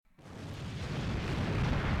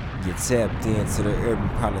Get tapped into the Urban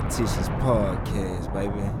Politicians Podcast,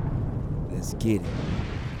 baby. Let's get it.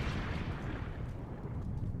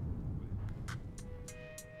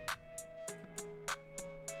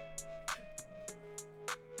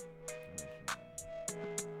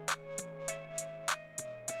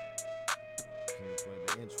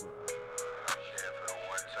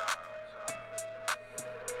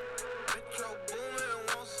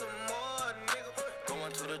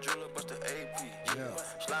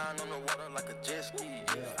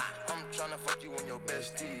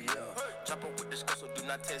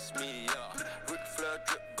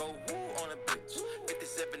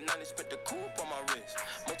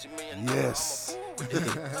 Yes.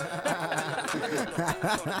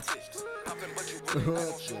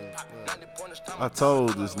 I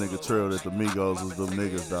told this nigga Trail that the Migos was them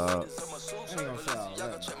niggas, dog.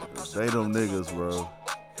 They them niggas, bro.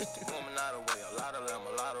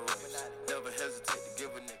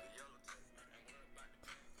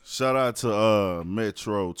 Shout out to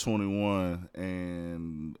Metro 21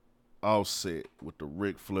 and Offset with the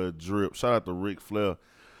Ric Flair drip. Shout out to Ric Flair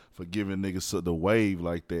for giving niggas the wave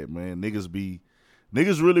like that, man.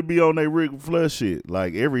 Niggas really be on their Ric Flair shit.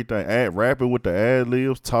 Like everything. Rapping with the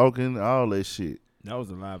ad-libs, talking, all that shit. That was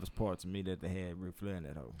the livest part to me that they had Ric Flair in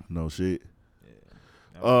that hoe. No shit.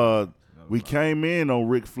 Yeah. We came in on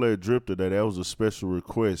Ric Flair drip today. That was a special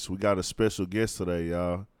request. We got a special guest today,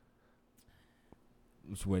 y'all.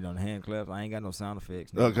 Just waiting on the hand claps. I ain't got no sound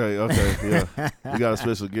effects. Okay, yeah. We got a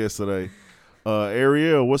special guest today.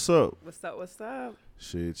 Ariel, what's up? What's up?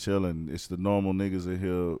 Shit, chilling. It's the normal niggas in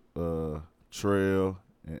here, Trail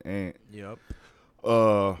and Ant. Yep.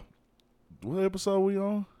 What episode we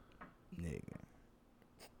on? Nigga.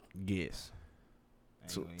 Guess.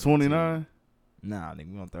 29? Nah,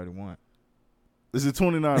 nigga, we on 31. Is it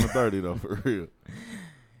 29 or 30 though, for real?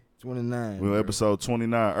 29. We're on episode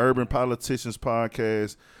 29, Urban Politicians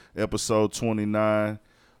Podcast, episode 29.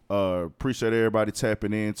 Appreciate everybody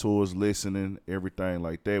tapping into us, listening, everything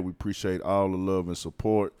like that. We appreciate all the love and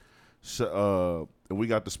support. And we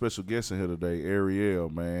got the special guest in here today, Ariel,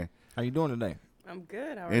 man. How you doing today? I'm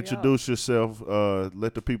good. How are Introduce yourself.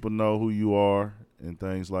 Let the people know who you are and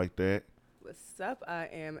things like that. What's up? I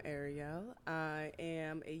am Ariel. I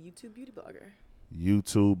am a YouTube beauty blogger.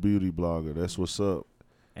 YouTube beauty blogger. That's what's up.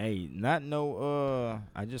 Hey,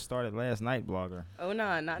 I just started last night blogger. Oh,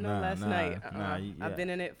 not last night. I've been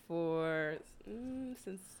in it for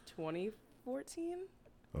since 2014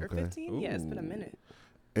 or 15. Ooh. Yeah, it's been a minute.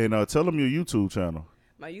 And tell them your YouTube channel.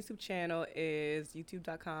 My YouTube channel is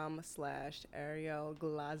youtube.com/Ariel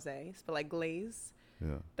Glaze. Spell like glaze.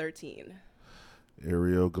 Yeah. 13.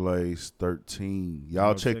 Ariel Glaze 13.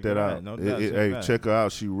 Y'all check that out. No doubt, Hey, check her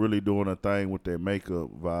out. She really doing a thing with that makeup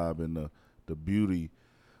vibe and the beauty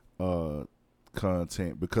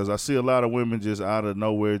content, because I see a lot of women just out of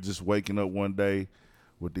nowhere just waking up one day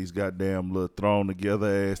with these goddamn little thrown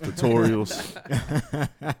together ass tutorials.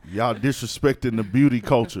 Y'all disrespecting the beauty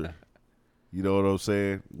culture. You know what I'm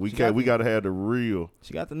saying? We gotta have the real.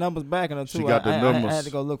 She got the numbers back in her too. She got the numbers. I had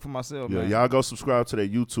to go look for myself. Yeah, man. y'all go subscribe to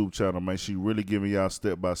that YouTube channel, man. She really giving y'all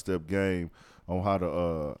step-by-step game on how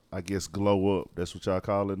to, I guess, glow up. That's what y'all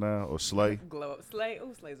call it now, or slay? Glow up. Slay.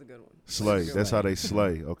 Oh, slay's a good one. Slay. That's how they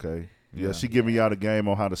slay. Okay. Yeah, she giving y'all the game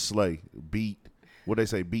on how to slay. Beat. What they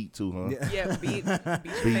say, beat too, huh? Yeah, beat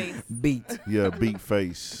face. Beat. Yeah, beat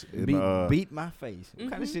face. And, beat my face.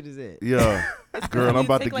 What kind of shit is that? Yeah. Girl, I'm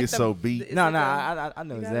about to Take, like, get so beat. No, I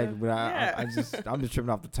know exactly, but yeah. I'm just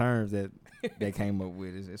tripping off the terms that they came up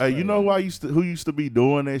with. It's Hey, crazy. you know who used to be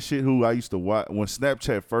doing that shit? Who I used to watch when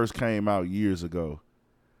Snapchat first came out years ago.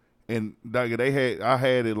 And I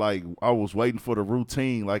had it like I was waiting for the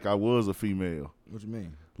routine like I was a female. What you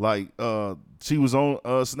mean? Like she was on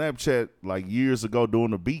Snapchat like years ago doing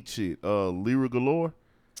the beat shit. Lyra Galore.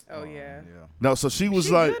 Oh, yeah. No, so she was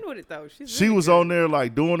She's like, good with it, though. she was on there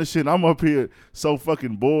like doing the shit. I'm up here so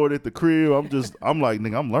fucking bored at the crib. I'm like,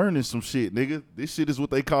 nigga, I'm learning some shit, nigga. This shit is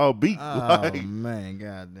what they call beat. Oh like, man,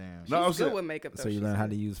 goddamn. No, She's good with makeup, though. So you learn how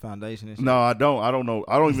to use foundation and shit? no, I don't. I don't know.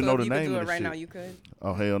 I don't even know the you name could do of it the right shit. now, you could.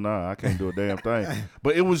 Oh hell nah, I can't do a damn thing.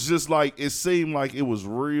 But it was just like it seemed like it was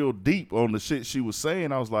real deep on the shit she was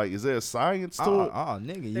saying. I was like, is there a science to it? Oh,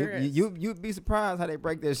 nigga, There is. you'd be surprised how they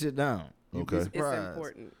break that shit down. You'd be Okay. It's surprised.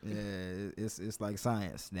 important. Yeah, it's like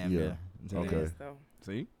science, damn Yeah. near. Okay. It is, though.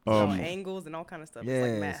 See? All angles and all kind of stuff. Yeah,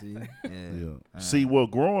 It's like math. see? Yeah. See, well,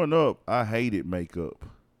 growing up, I hated makeup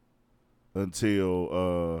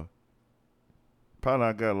until probably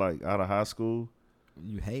I got like out of high school.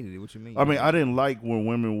 You hated it. What you mean? I mean, I didn't like when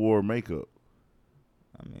women wore makeup.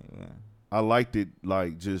 I mean, yeah. I liked it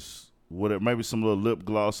like just maybe some little lip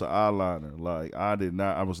gloss or eyeliner. Like I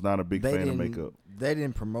was not a big fan of makeup. They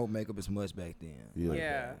didn't promote makeup as much back then.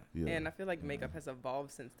 Yeah. And I feel like makeup has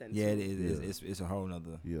evolved since then. Yeah, too. it is. It's a whole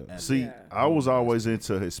nother. Yeah. See, I was always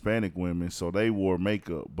into Hispanic women, so they wore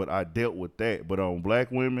makeup, but I dealt with that. But on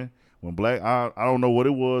black women, I don't know what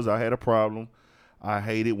it was. I had a problem. I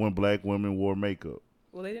hated when black women wore makeup.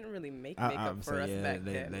 Well, they didn't really make makeup for us back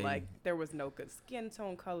then. Like, there was no good skin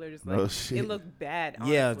tone colors. Like, it looked bad,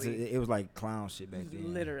 honestly. Yeah, it was like clown shit back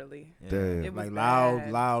then. Literally. Yeah. Damn. It was like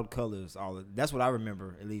bad. loud colors. That's what I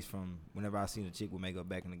remember, at least from whenever I seen a chick with makeup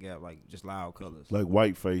back in the Gap, like just loud colors. Like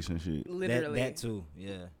white face and shit. Literally. That too,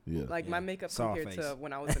 yeah. Like, my makeup Soft compared face. to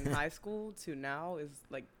when I was in high school to now is,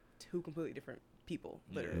 like, two completely different people,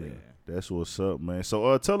 literally. Yeah. That's what's up, man.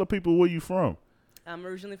 So tell the people where you from. I'm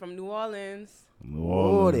originally from New Orleans. New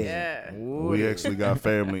Orleans. Yeah. We actually got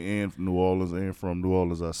family in New Orleans and from New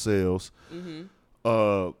Orleans ourselves. Mm-hmm.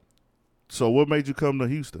 So what made you come to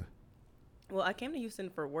Houston? Well, I came to Houston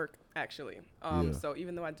for work, actually. So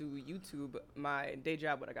even though I do YouTube, my day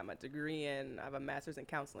job, what I got my degree in, I have a master's in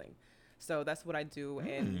counseling. So that's what I do.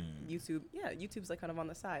 And YouTube's like kind of on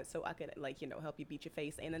the side. So I could help you beat your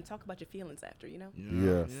face and then talk about your feelings after,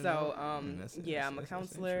 Yeah. So, I'm a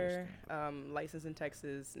counselor, licensed in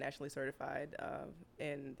Texas, nationally certified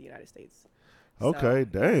in the United States. Okay,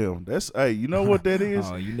 damn. That's, hey, you know what that is?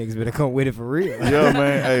 Oh, you niggas better come with it for real. Yeah,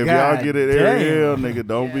 man. Hey, if God y'all get it, Ariel, damn. nigga,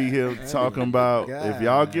 don't be here talking about. If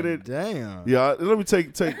y'all get it, damn. yeah. Let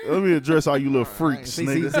me address all you little freaks,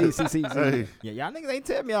 nigga. See. Hey. Yeah, y'all niggas ain't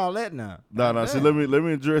tell me all that now. No. See, let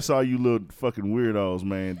me address all you little fucking weirdos,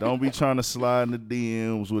 man. Don't be trying to slide in the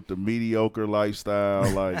DMs with the mediocre lifestyle.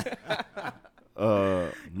 Like,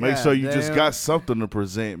 make sure you just got something to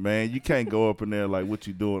present, man. You can't go up in there like, what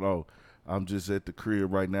you doing? Oh, I'm just at the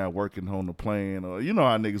crib right now working on the plan. Or you know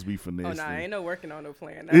how niggas be finessing. Oh, no, I ain't no working on no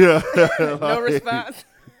plan. Yeah. No response.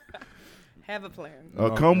 Have a plan.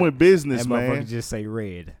 Come with business, that man. Motherfucker just say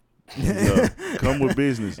red. Yeah, come with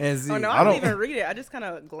business. Oh, no, I don't even read it. I just kind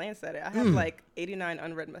of glance at it. I have like 89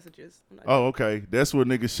 unread messages. Oh, okay. That's where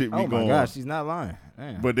nigga shit be going. Oh, my gosh, she's not lying.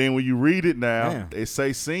 Damn. But then when you read it now, it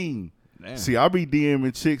say scene. Damn. See, I be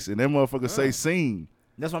DMing chicks, and that motherfucker say scene.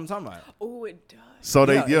 That's what I'm talking about. Oh, it does. So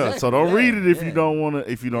they exactly. so don't read it if Yeah. you don't want to.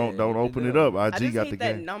 If you don't open it up. I IG just got hate the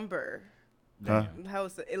that game. number. Huh? How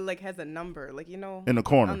it like has a number, like In the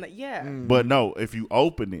corner. But no, if you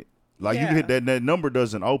open it, like you hit that number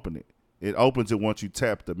doesn't open it. It opens it once you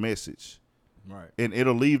tap the message. Right. And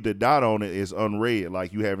it'll leave the dot on it as unread,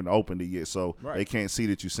 like you haven't opened it yet, so they can't see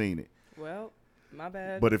that you've seen it. Well, my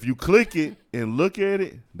bad. But if you click it and look at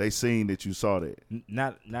it, they seen that you saw that.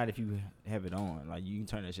 Not if you have it on. Like, you can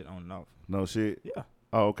turn that shit on and off. No shit? Yeah.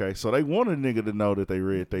 Oh, okay. So they want a nigga to know that they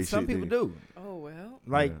read they shit. Some people do. Oh, well.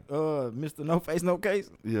 Like, Mr. No Face, No Case.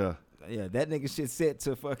 Yeah. Yeah, that nigga shit set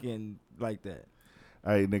to fucking like that.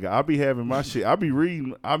 Hey, nigga, I be having my shit. I be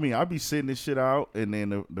reading. I mean, I be sending this shit out, and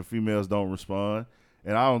then the females don't respond,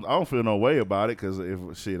 and I don't feel no way about it because if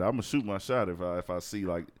shit, I'm gonna shoot my shot if I see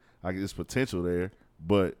like there's potential there.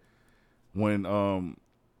 But when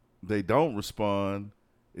they don't respond,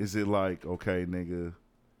 is it like, okay, nigga,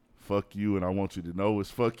 fuck you, and I want you to know it's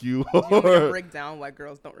fuck you? Do you want me to break down why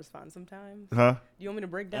girls don't respond sometimes? Huh? Do you want me to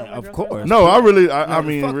break down why Of girls course. don't No, I really, No, I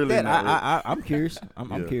mean, fuck really. that. not. I'm curious.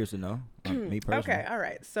 I'm curious to know. Me personally. Okay, all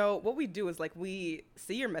right. So what we do is like we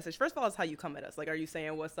see your message. First of all, is how you come at us. Like, are you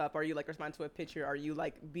saying what's up? Are you like responding to a picture? Are you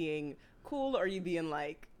like being cool? Or are you being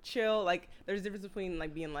like chill? Like, there's a difference between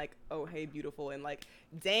like being like, oh hey beautiful, and like,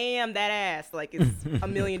 damn that ass. Like, it's a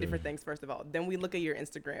million different things. First of all, then we look at your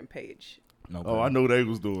Instagram page. No Oh, I know they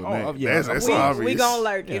was doing that. yeah. That's we, obvious. we gonna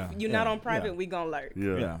lurk. Yeah, If you're not on private, we gonna lurk.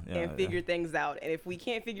 Yeah. And figure things out. And if we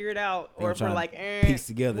can't figure it out, They or if we're tryna like, piece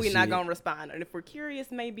together we're not shit. gonna respond. And if we're curious,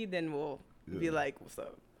 maybe then we'll be like, what's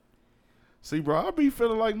up? See, bro, I be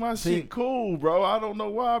feeling like my shit cool, bro. I don't know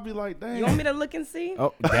why I be like, damn. You want me to look and see?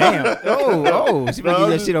 Oh damn! She No, might give that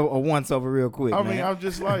just- shit a once over real quick. I man. mean, I'm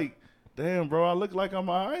just like, damn, bro. I look like I'm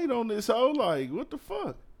alright on this hoe. Like, what the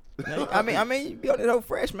fuck? I mean, you be on that old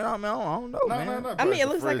freshman. I don't know, man. I mean, it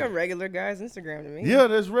looks like a regular guy's Instagram to me. Yeah,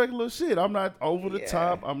 that's regular shit. I'm not over the Yeah.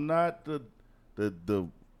 top. I'm not the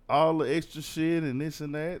all the extra shit and this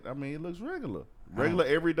and that. I mean, it looks regular,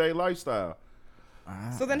 everyday lifestyle.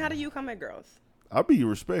 So then how do you come at girls? I be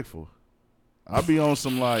respectful. I be on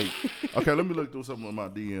some like, okay, let me look through some of my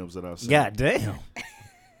DMs that I sent. God damn.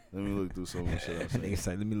 Let me look through some of the shit I sent. Nigga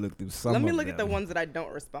say, let me look through some. Let me of look at the them. ones that I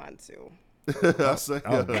don't respond to. I say,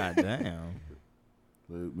 Oh god damn.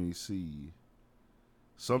 let me see.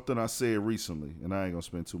 Something I said recently, and I ain't gonna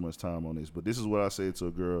spend too much time on this, but this is what I said to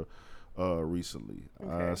a girl recently.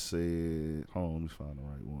 Okay. I said, hold on, let me find the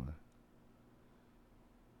right one.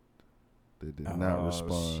 that did not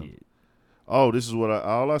respond. Shit. Oh, this is what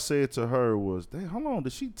all I said to her was, "Damn, how long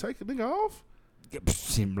did she take a nigga off?"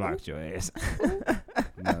 She blocked your ass.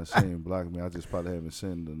 Nah, she ain't blocked me. I just probably haven't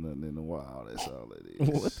sent her nothing in a while. That's all it is.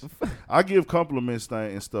 What the fuck? I give compliments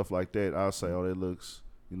and stuff like that. I'll say, "Oh, that looks,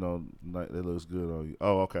 that looks good on you."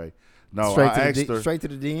 Oh, okay. No, I asked her straight to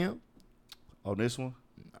the DM. on this one.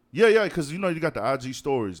 Yeah, because you got the IG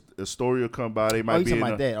stories. A story will come by. They might be in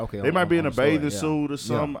that. Okay, they might be in a bathing suit suit or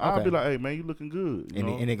something. Yeah, I'll okay. be like, "Hey, man, you looking good." You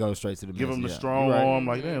know? And it goes straight to the Give them the message, strong You right. arm,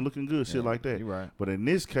 like, "Damn, looking good," shit like that. You right. But in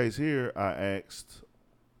this case here, I asked,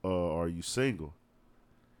 "Are you single?"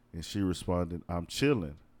 And she responded, "I'm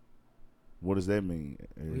chilling." What does that mean?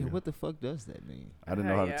 Yeah, what the fuck does that mean? I didn't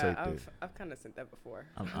know how to take that. I've kind of sent that before.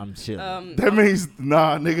 I'm chilling. That means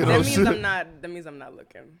nigga. That means I'm not. That means I'm not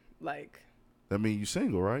looking. Like, That means you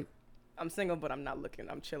single, right? I'm single, but I'm not looking.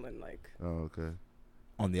 I'm chilling. Like, Oh, okay.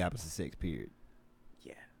 On the opposite sex, period.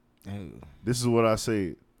 yeah. Oh. This is what I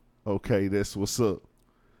said. Okay, that's what's up.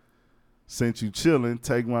 Since you chilling,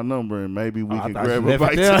 take my number and maybe we can thought grab you a left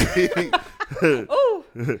bite it to eat.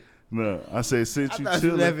 Ooh. No, I said since you You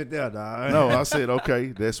chilling. left it there, dog. No, I said okay,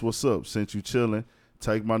 that's what's up. Since you chilling,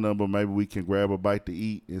 take my number. Maybe we can grab a bite to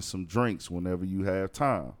eat and some drinks whenever you have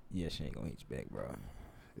time. Yeah, she ain't gonna hit you back, bro.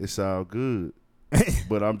 It's all good.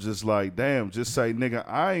 But I'm just like, damn, just say, nigga,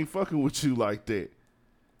 I ain't fucking with you like that.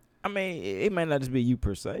 I mean, it might not just be you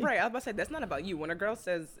per se. Right. I was about to say that's not about you. When a girl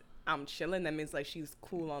says I'm chilling, that means like she's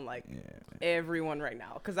cool on like everyone right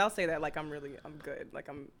now. Because I'll say that like I'm good. Like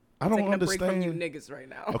I don't taking understand. a break from you niggas right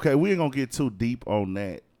now. Okay, we ain't gonna get too deep on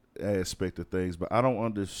that aspect of things, but I don't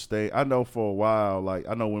understand. I know for a while, like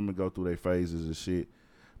I know women go through their phases and shit,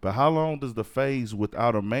 but how long does the phase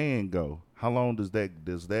without a man go? How long does that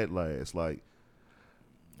last? Like,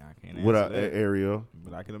 I can't without answer that that, area,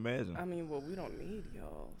 but I can imagine. I mean, well, we don't need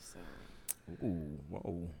y'all, so Ooh,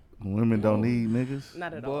 whoa. women don't need niggas.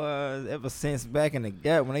 not at all. Boy, ever since back in the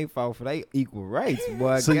gap when they fought for their equal rights,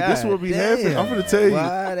 boy. See, this what be damn. happening. I'm gonna tell you. Boy,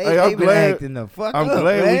 Hey, I'm they been glad- acting the fuck I'm up,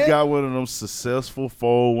 glad man. we got one of them successful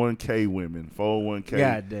 401k women, 401k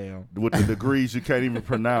Goddamn. with the degrees you can't even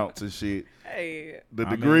pronounce and shit. Hey, The I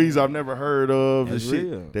degrees mean, I've never heard of and that's shit.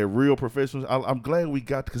 real. They're real professionals. I'm glad we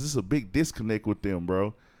got, because it's a big disconnect with them,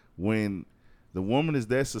 bro. When the woman is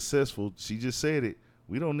that successful, she just said it.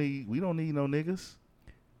 We don't need no niggas.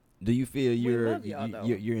 Do you feel love y'all, though.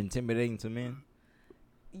 you're intimidating to men?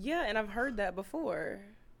 yeah, and I've heard that before.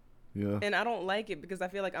 Yeah. And I don't like it because I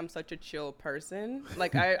feel like I'm such a chill person.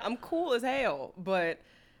 Like I'm cool as hell, but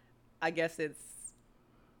I guess it's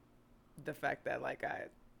the fact that like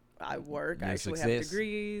I work, I Your actually success. have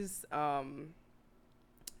degrees.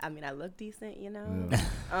 I mean, I look decent, you know. Yeah.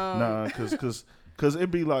 Nah, cause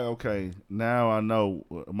it be like, okay, now I know.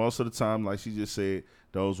 Most of the time, like she just said,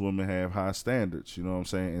 those women have high standards. You know what I'm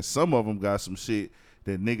saying? And some of them got some shit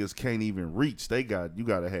that niggas can't even reach. You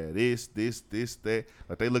gotta have this, that.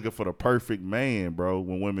 Like they looking for the perfect man, bro.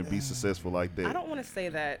 When women be successful like that. I don't want to say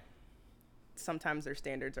that sometimes their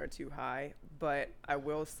standards are too high, but I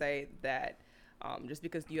will say that just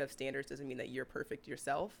because you have standards doesn't mean that you're perfect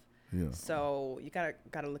yourself. Yeah. So you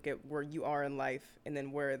gotta look at where you are in life and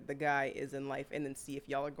then where the guy is in life and then see if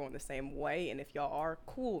y'all are going the same way, and if y'all are,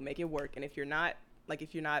 cool, make it work. And if you're not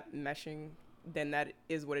meshing, then that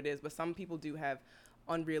is what it is. But some people do have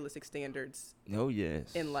unrealistic standards Oh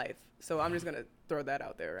yes. in life. So I'm just gonna throw that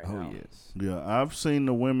out there right now. Oh yes. Yeah, I've seen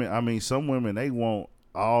the women. I mean, some women, they want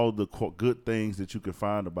all the good things that you can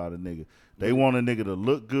find about a nigga. They want a nigga to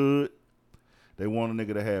look good. They want a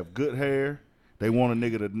nigga to have good hair. They want a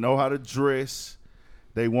nigga to know how to dress.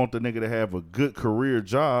 They want the nigga to have a good career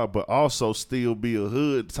job, but also still be a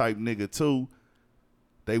hood type nigga too.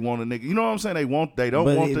 They want a nigga. You know what I'm saying? They don't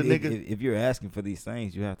But want if, the nigga. If you're asking for these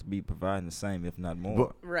things, you have to be providing the same, if not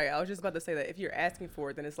more. Right. I was just about to say that if you're asking for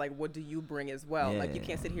it, then it's like, what do you bring as well? Like, you Yeah.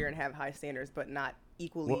 can't sit here and have high standards, but not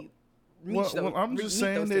equally I'm just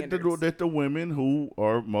saying that the women who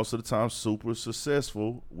are most of the time super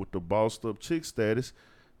successful with the bossed up chick status,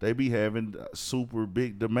 they be having super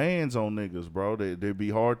big demands on niggas, bro. They be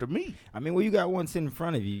hard to meet. I mean, well, you got one sitting in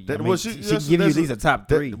front of you. That I mean, was she can give you at least a top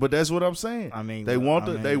three. But that's what I'm saying. I mean, they want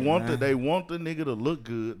the they want the nigga to look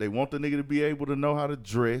good. They want the nigga to be able to know how to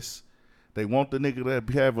dress. They want the nigga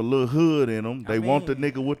to have a little hood in them. They want the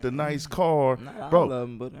nigga with the nice car, Not bro. all of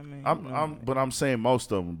them, but I mean, But I'm saying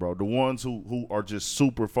most of them, bro. The ones who are just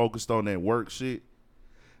super focused on that work shit,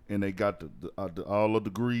 and they got the all the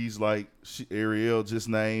degrees like Ariel just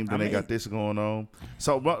named, and they got this going on.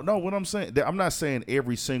 So no, what I'm saying, I'm not saying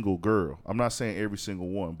every single girl. I'm not saying every single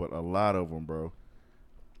one, but a lot of them, bro.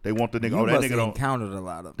 They want the nigga. you that must nigga have don't. encountered a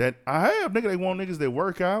lot of them. That I have, nigga. They want niggas that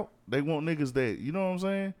work out. They want niggas that, you know what I'm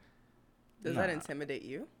saying. Does that intimidate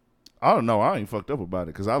you? I don't know. I ain't fucked up about it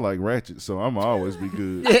because I like ratchets, so I'm always be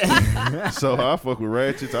good. So I fuck with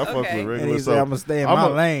ratchets. I fuck with And regular. he So said, I'm gonna stay in my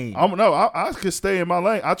lane. I could stay in my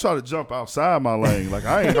lane. I try to jump outside my lane. Like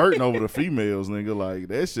I ain't hurting over the females, nigga. Like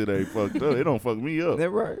that shit ain't fucked up. It don't fuck me up. That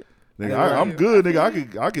right. Nigga, I'm good,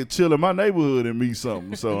 nigga. I could chill in my neighborhood and meet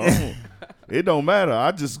something. So it don't matter.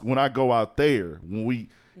 I just when I go out there when we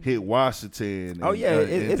hit Washington. Oh yeah,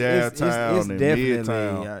 and downtown it's and definitely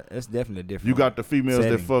midtown. It's definitely different. You got the females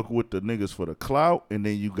setting. that fuck with the niggas for the clout, and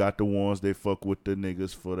then you got the ones that fuck with the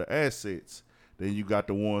niggas for the assets. Then you got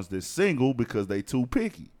the ones that single because they too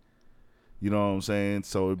picky. You know what I'm saying?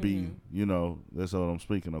 So it'd be, that's what I'm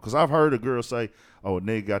speaking of. Because I've heard a girl say, "Oh, a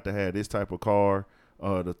nigga got to have this type of car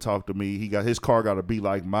to talk to me. His car got to be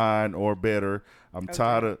like mine or better. I'm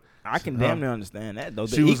tired of." I can damn near understand that though.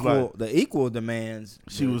 The equal demands.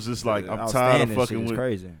 She was just like, I'm tired of fucking with.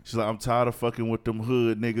 Crazy. She's like, I'm tired of fucking with them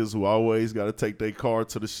hood niggas who always got to take their car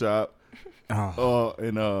to the shop. They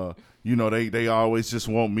always just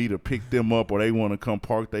want me to pick them up, or they want to come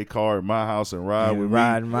park their car at my house and ride with me.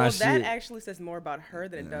 That actually says more about her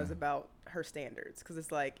than it does about her standards. Because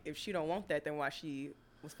it's like, if she don't want that, then why she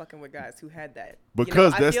was fucking with guys who had that?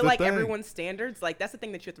 Because I feel like thing. Everyone's standards, like that's the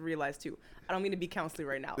thing that you have to realize too. I don't mean to be counseling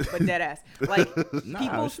right now, but dead ass. Like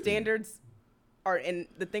people's standards are in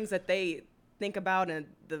the things that they think about and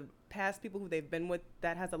the past people who they've been with.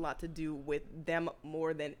 That has a lot to do with them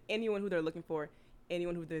more than anyone who they're looking for,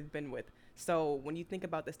 anyone who they've been with. So when you think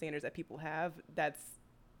about the standards that people have, that's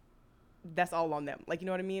all on them. Like, you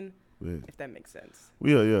know what I mean? Yeah. If that makes sense.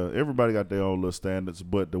 Yeah. Everybody got their own little standards,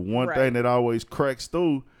 but the one thing that always cracks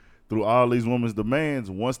through all these women's demands,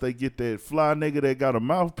 once they get that fly nigga that got a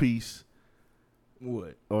mouthpiece,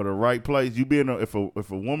 or the right place, if a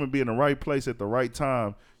woman be in the right place at the right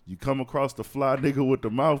time, you come across the fly nigga with the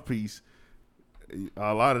mouthpiece,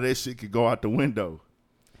 a lot of that shit could go out the window.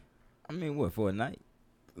 I mean, what, for a night?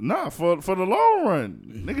 Nah, for the long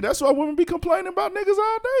run, nigga. That's why women be complaining about niggas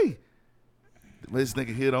all day. This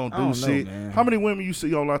nigga here don't do shit. Man. How many women you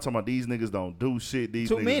see online talking about these niggas don't do shit? These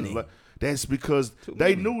Too niggas many. That's because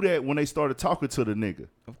they knew that when they started talking to the nigga.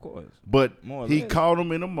 Of course. But he caught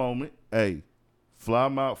him in a moment. Hey, fly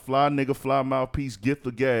nigga, fly mouthpiece, gift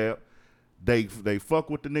the gab. They fuck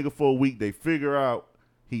with the nigga for a week. They figure out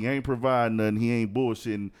he ain't providing nothing. He ain't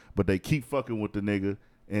bullshitting. But they keep fucking with the nigga.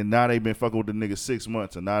 And now they been fucking with the nigga 6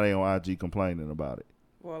 months. And now they on IG complaining about it.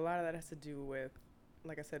 Well, a lot of that has to do with,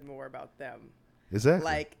 like I said, more about them. Exactly.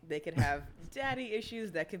 Like they could have daddy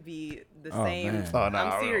issues that could be the same. Man. Oh, no,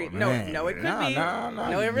 I'm serious. No, it could be.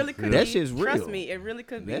 No, it really could be. That shit's real. Trust me, it really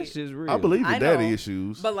could be. That shit's real. I believe in daddy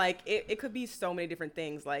issues. But like it could be so many different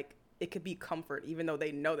things. Like it could be comfort, even though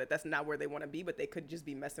they know that that's not where they want to be, but they could just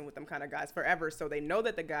be messing with them kind of guys forever. So they know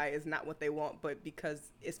that the guy is not what they want, but because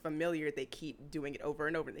it's familiar, they keep doing it over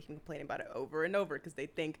and over. They keep complaining about it over and over because they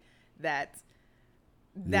think that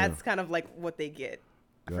that's kind of like what they get.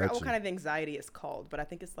 I forgot what kind of anxiety it's called, but I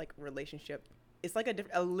think it's like relationship. It's like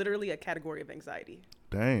literally a category of anxiety.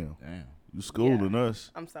 Damn. You schooling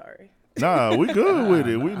us. I'm sorry. Nah, we good with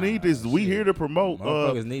it. We need this. We here to promote.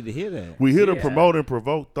 Motherfuckers need to hear that. We here to promote and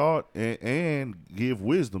provoke thought and give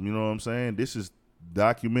wisdom. You know what I'm saying? This is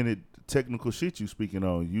documented technical shit you speaking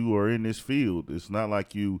on. You are in this field. It's not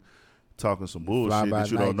like you talking some bullshit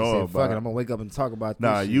that you don't know about. Fuck it, I'm gonna wake up and talk about this.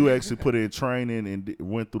 Nah, you actually put in training and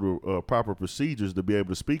went through the proper procedures to be able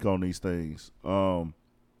to speak on these things. Also,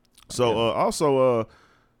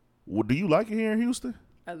 do you like it here in Houston?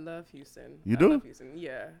 I love Houston. You do? I love Houston.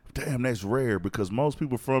 Yeah. Damn, that's rare because most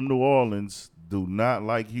people from New Orleans do not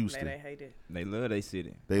like Houston. Man, they hate it. They love their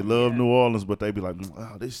city. They love New Orleans, but they be like,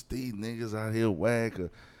 oh, these niggas out here whack.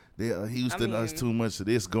 Or Houston, there's too much of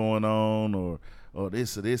this going on, or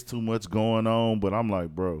this too much going on. But I'm like,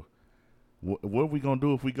 bro, what are we going to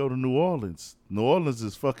do if we go to New Orleans? New Orleans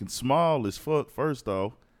is fucking small as fuck, first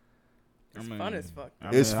off. It's fun as fuck.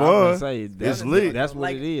 It's fun. It's lit. That's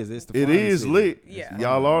what it is. It's the it is city. lit. Yeah.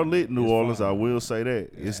 Y'all are lit in New Orleans. fun. I will say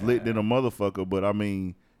that. Yeah. It's lit than a motherfucker. But, I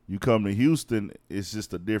mean, you come to Houston, it's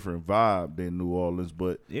just a different vibe than New Orleans.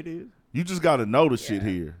 But it is. You just got to know the shit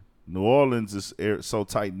here. New Orleans is so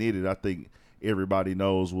tight-knitted. I think everybody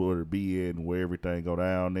knows where to be in, where everything go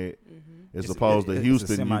down at. As opposed to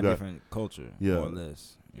Houston, it's a you got different culture, more or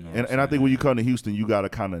less. You know and I think when you come to Houston, you got to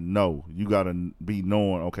kind of know. You got to be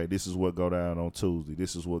knowing, okay, this is what go down on Tuesday.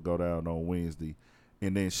 This is what go down on Wednesday.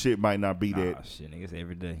 and then shit might not be that. Oh shit, nigga, it's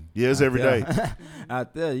every day. Yeah, it's every day.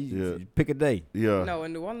 Out there, Yeah. you pick a day. Yeah. No,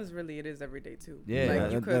 in New Orleans, really, it is every day too. Yeah,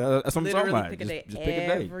 like, you could that's what I'm talking literally about. pick a day Just pick a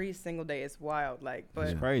day. every single day. It's wild, like, but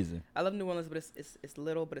It's crazy. I love New Orleans, but it's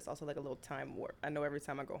little, but it's also like a little time warp. I know every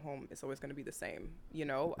time I go home, it's always gonna be the same. You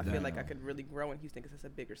know, I feel like I could really grow in Houston because it's a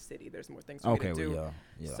bigger city. There's more things for me to do.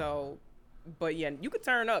 Yeah. So, but yeah, you could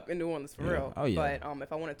turn up in New Orleans for real. Oh, yeah. But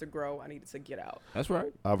if I wanted to grow, I needed to get out. That's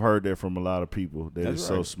right. I've heard that from a lot of people that That's it's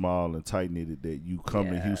so right. small and tight knitted that you come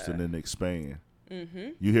to Yeah. Houston and expand. Mm-hmm.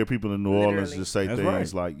 You hear people in New Orleans Literally. just say That's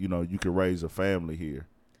things right. like, you know, you could raise a family here.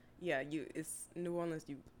 Yeah, it's New Orleans.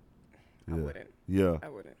 I Yeah. wouldn't. Yeah. I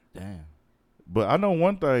wouldn't. Damn. But I know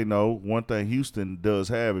one thing though. One thing Houston does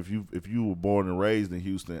have, if you were born and raised in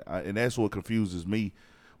Houston, and that's what confuses me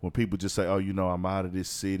when people just say, "Oh, you know, I'm out of this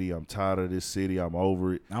city. I'm tired of this city. I'm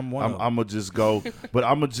over it. I'm I'm gonna just go, but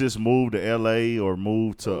I'm gonna just move to L.A. or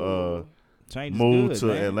move to Change is move good, to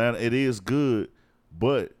man. Atlanta. It is good,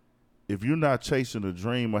 but if you're not chasing a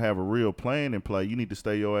dream or have a real plan in play, you need to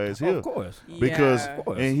stay your ass here. Of course. Because Yeah. Of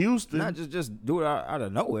course. in Houston, Not just do it out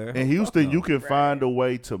of nowhere. in Houston, Fuck you no. can Right. find a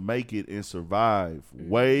way to make it and survive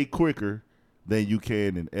way quicker than you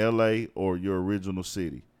can in LA or your original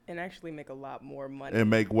city, and actually make a lot more money. and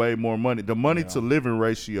make way more money. The money to living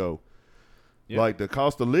ratio, like the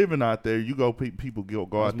cost of living out there, you go people go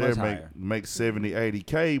out It's there much and higher. make 70,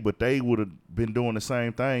 80K, but they would have been doing the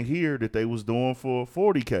same thing here that they was doing for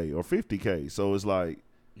 40K or 50K. So it's like,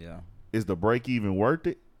 Yeah. is the break even worth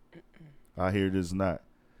it? I hear it is not.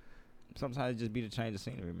 Sometimes it just be to change the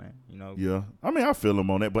scenery, man. You know. Yeah, I mean, I feel them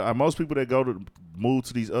on that, but most people that move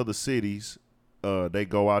to these other cities, they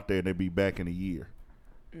go out there and they be back in a year.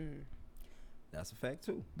 That's a fact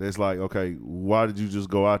too. That's like, okay, why did you just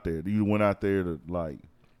go out there? You went out there to like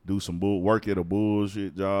do some work at a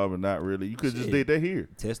bullshit job and not really. You could just did Shit. that here.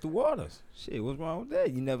 Test the waters. Shit, what's wrong with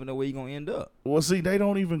that? You never know where you're gonna end up. Well, see, they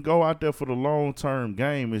don't even go out there for the long term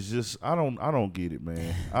game. It's just I don't get it,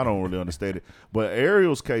 man. I don't really understand it. But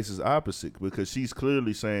Ariel's case is opposite because she's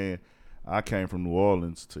clearly saying, I came from New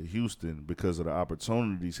Orleans to Houston because of the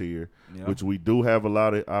opportunities here, Yeah. which we do have a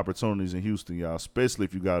lot of opportunities in Houston, y'all. Especially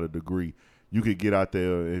if you got a degree, you could get out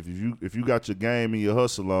there. If you got your game and your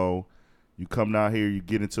hustle on, you come down here, you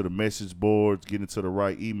get into the message boards, get into the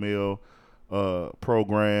right email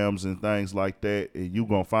programs and things like that, and you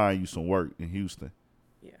gonna find you some work in Houston.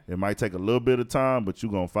 Yeah. It might take a little bit of time, but you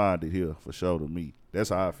gonna find it here for sure. To me, that's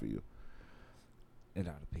how I feel. It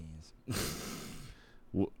all depends.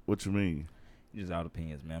 What you mean? It just all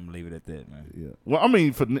depends, man. I'm gonna leave it at that, man. Yeah. Well, I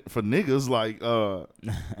mean, for niggas like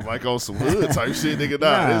on some hood type shit, nigga.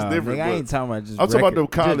 Nah, it's different. Nigga, I but ain't talking about just. I'm talking about record- them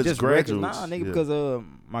college just records. graduates. Nah, nigga, Yeah. because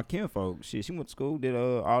my kinfolk, shit, she went to school, did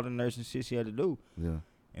all the nursing shit she had to do, yeah.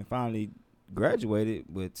 and finally graduated,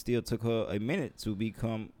 but still took her a minute to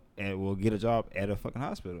get a job at a fucking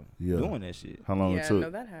hospital. Yeah. Doing that shit. How long it Yeah, took? no,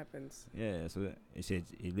 that happens. Yeah, so it said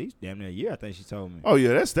at least damn near a year. I think she told me. Oh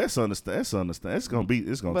yeah, that's understand. It's gonna But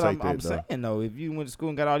take I'm that though. saying though, if you went to school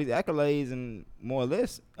and got all these accolades and more or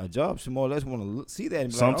less a job, should more or less want to see that.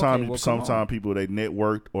 And be like, okay, well, come on. Sometimes people they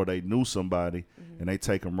networked or they knew somebody and they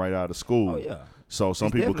take them right out of school. Oh yeah. So some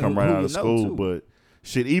It's people come definitely right who out you of know, school, too. but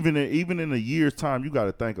shit, even in a year's time, you got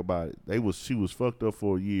to think about it. She was fucked up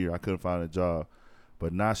for a year. I couldn't find a job,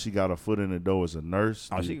 but now she got her foot in the door as a nurse.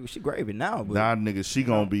 Oh, she gravy now, but Now, nigga, she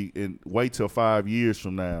gonna be wait till 5 years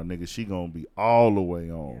from now, nigga. She gonna be all the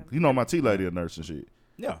way on. Yeah. You know, my T lady a nurse and shit.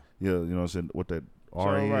 yeah. Yeah, you know what I'm saying? What that RN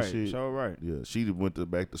Sure right. shit. Sure right. Yeah, she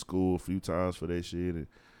went back to school a few times for that shit, and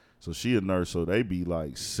so she a nurse. So they be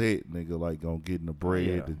like set, nigga, like on getting the bread,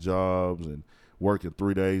 yeah. the jobs, and working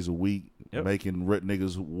 3 days a week, Yep. making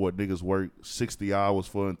niggas what niggas work 60 hours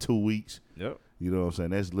for in 2 weeks. Yep. You know what I'm saying?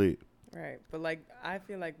 That's lit. Right. But like I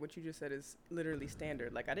feel like what you just said is literally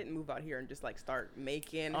standard. Like I didn't move out here and just like start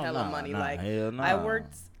making hella money. Like hell nah. I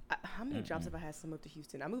worked how many jobs have I had since I moved to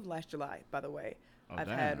Houston? I moved last July, by the way. Oh, I've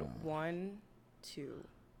had damn. 1, 2,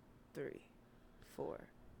 3, 4,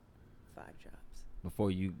 5 jobs.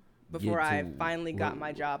 Before I finally got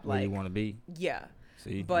my job, where like you want to be. yeah.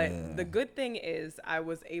 See, But yeah. the good thing is I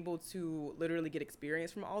was able to literally get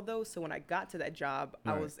experience from all those. So when I got to that job,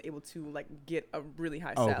 I Right. was able to like get a really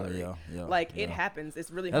high Okay, salary. yeah, Like yeah. it happens. It's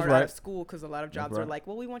really That's hard out right. of school because a lot of jobs right. are like,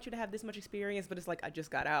 well, we want you to have this much experience, but it's like I just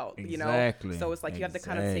got out, you know. Exactly. So it's like you have to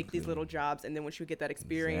kind of take these Exactly. little jobs, and then once you get that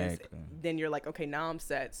experience, Exactly. then you're like, okay, now I'm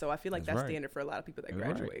set. So I feel like That's that's right. standard for a lot of people that That's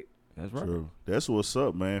right. graduate. That's right. True. That's what's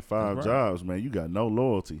up, man. 5 That's right. jobs, man. You got no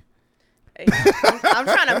loyalty. Hey, I'm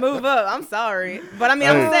trying to move up. I'm sorry, but I mean,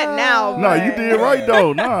 I'm set now. Nah, you but- did right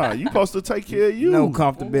though. Nah, you supposed to take care of you. No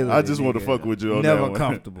comfortability. I just want to nigga. fuck with you on Never that one.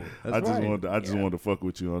 comfortable. That's I just right. wanted to fuck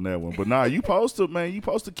with you on that one. But nah, you supposed to, man. You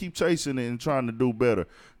supposed to keep chasing it and trying to do better,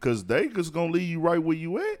 cause they just gonna leave you right where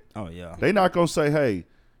you at. Oh yeah. They not gonna say, hey,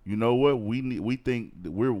 you know what? We think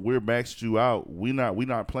that we're maxed you out. We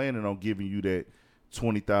not planning on giving you that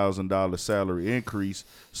 $20,000 salary increase.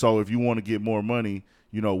 So if you want to get more money,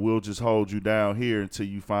 you know, we'll just hold you down here until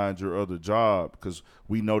you find your other job, because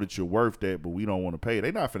we know that you're worth that, but we don't want to pay.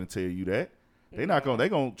 They not finna tell you that. They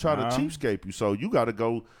gonna try to Nah. cheapskate you. So you got to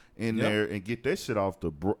go in Yep. there and get that shit off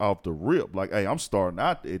the rip. Like, hey, I'm starting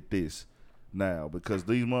out at this now, because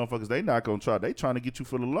these motherfuckers, they not gonna try. They trying to get you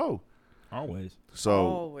for the low. Always. So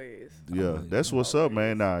Always. yeah, Always, that's what's up,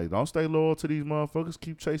 man. Nah, don't stay loyal to these motherfuckers.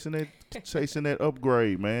 Keep chasing that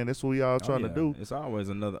upgrade, man. That's what we all trying to do. It's always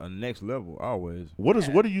a next level. Always. What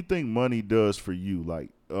do you think money does for you? Like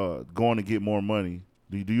going to get more money.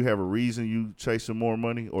 Do you have a reason you chasing more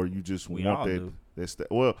money, or you just We want all that? do. That's that.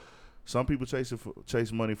 Well, some people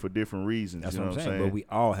chase money for different reasons. That's you know what I'm saying. But we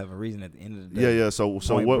all have a reason at the end of the day. yeah. So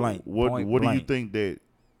Point what blank. what Point what do you blank. think that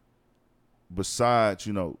besides,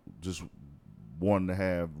 you know, just wanting to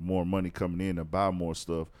have more money coming in and buy more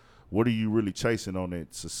stuff, what are you really chasing on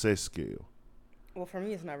that success scale? Well, for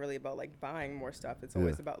me, it's not really about like buying more stuff. It's Yeah.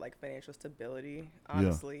 always about like financial stability,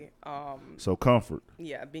 honestly. So comfort.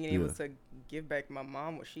 Yeah, being able Yeah. to give back my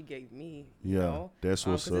mom what she gave me. Yeah, You know? that's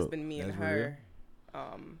what's 'cause it's up. been me and That's her,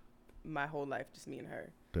 my whole life, just me and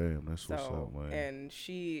her. Damn, that's what's So, up, man. and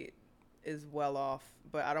she is well off,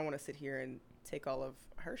 but I don't want to sit here and take all of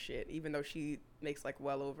her shit, even though she makes like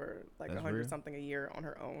well over like That's 100 real. something a year on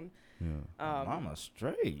her own. Yeah. Mama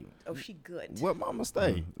straight. Oh, she good. What mama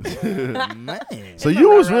stay? Man. So It's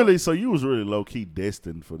you a was railroad. really low key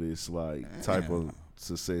destined for this like type of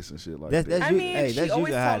success and shit like That's- that. that's I you- mean, hey, she that's always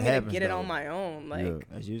usually how taught it me to happens, get it though. on my own. Like, Yeah.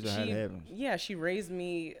 That's usually how it happens. yeah, she raised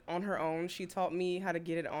me on her own. She taught me how to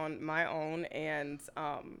get it on my own, and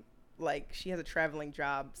like she has a traveling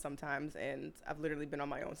job sometimes, and I've literally been on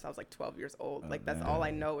my own since I was like 12 years old. Like that's all I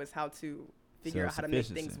know is how to figure out how to make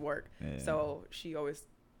things Self-sufficiency. work. Yeah. So she always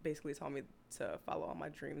basically taught me to follow all my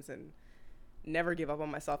dreams and never give up on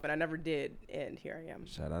myself, and I never did. And here I am.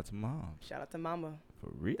 Shout out to mom. Shout out to Mama. For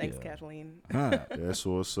real. Thanks, Kathleen. Huh. That's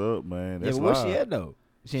what's up, man. Yeah, That's but where's she live. at though?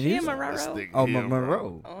 She in Houston? Marrero. Oh,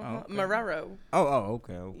 Monroe. Uh-huh. okay. Marrero. Oh,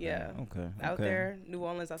 okay. Yeah. Okay. Out okay. there, New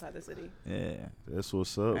Orleans, outside the city. Yeah. That's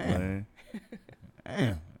what's up, Man. man.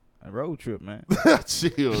 Damn. A road trip, man.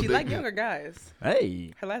 Chill. She like nigga. younger guys.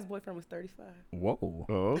 Hey. Her last boyfriend was 35. Whoa.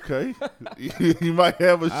 Oh, okay. You might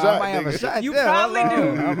have a shot. I might have a nigga. shot. You there. probably Hold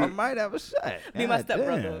do. on. I might have a shot. Be my God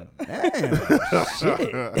stepbrother. Damn.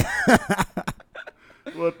 Shit.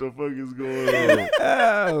 What the fuck is going on?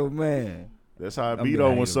 Oh man. That's how it I'm be be though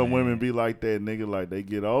like, when some man. women be like that, nigga. Like they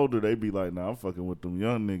get older, they be like, "Nah, I'm fucking with them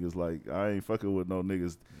young niggas. Like I ain't fucking with no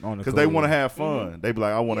niggas On the because they cool. want to have fun. They be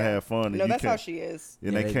like, I want to Yeah. have fun. And No, you that's how can't, she is.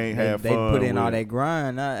 and Yeah, they can't have they fun. put in all with- that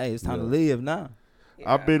grind. Now, hey, it's time to Yeah. live now.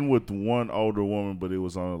 Yeah. I've been with one older woman, but it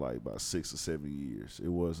was only like about 6 or 7 years. It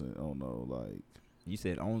wasn't, I don't know, like You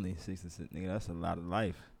said only 66, nigga. That's a lot of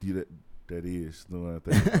life. that is. The one I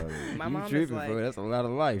think about it. My you mom is tripping, like bro. That's a lot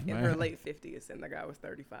of life, in man. her late 50s, and the guy was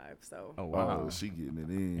 35. So, Oh wow. Oh, she getting it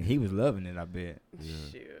And in. he was loving it. I bet.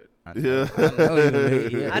 shoot. I Yeah. I know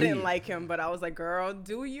he- yeah, I he- didn't like him, but I was like, girl,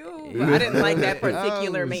 do you? he But I was didn't like that loving it.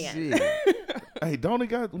 particular Oh, man. shit. Hey, don't he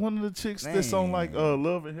got one of the chicks that's on like Man.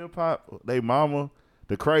 Love and Hip Hop? They mama,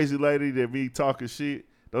 the crazy lady that be talking shit.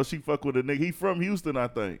 Don't she fuck with a nigga? He from Houston, I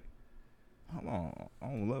think. Hold on. I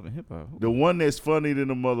don't love hip hop. The one that's funny than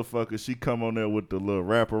the motherfucker, she come on there with the little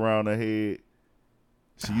wrap around her head.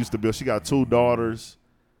 She used to be, she got 2 daughters.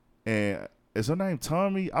 And is her name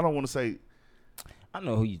Tommy? I don't want to say, I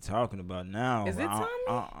know who you talking about now. Is it but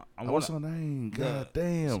I what's wanna- her name? the- God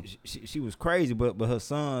damn. She was crazy, but her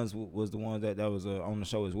sons was the ones that was on the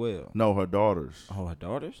show as well. No, her daughters. Oh, her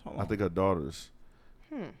daughters? Hold on. I think her daughters.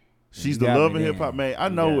 Hmm. She's You the got Love me and Hip then. Hop man. I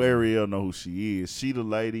You know got me. Ariel know who she is. She the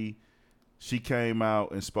lady. She came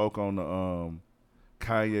out and spoke on the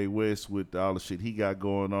Kanye West with all the shit he got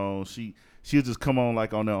going on. She'll just come on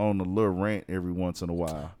like on the little rant every once in a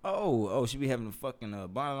while. Oh, she be having a fucking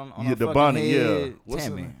bonnet on Yeah, her the fucking bonnet, head. yeah. What's her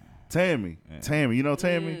Tammy. name? Tammy. Yeah. Tammy. You know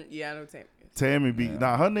Tammy? Yeah, I know Tammy. Tammy be Yeah.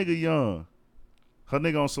 nah, her nigga young. Her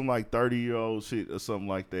nigga on some like 30-year-old shit or something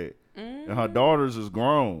like that. And her daughters is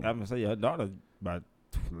grown. I'm gonna say her daughter about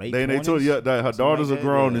late. They 20s, told you that her something daughters like are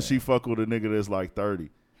grown yeah. and she fuck with a nigga that's like 30.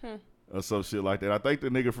 Hmm. Or some shit like that. I think the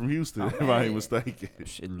nigga from Houston, if I man. ain't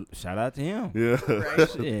mistaken. Shout out to him. Yeah. Right.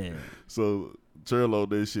 Shit. So Trail on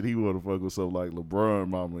that shit. He want to fuck with something like LeBron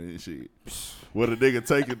mama and shit. What a nigga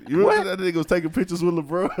taking? You remember that nigga was taking pictures with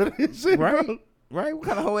LeBron and shit, Right? bro? Right? What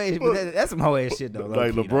kind of hoe ass? But that's some hoe ass shit though.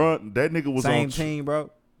 Like low-key, LeBron, that nigga though. was Same on. team, bro.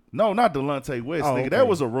 No, not Delonte West, Oh, nigga. okay. That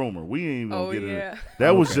was a rumor. We ain't even gonna Oh get yeah. it.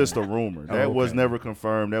 That was Okay. just a rumor. That Oh, was okay. never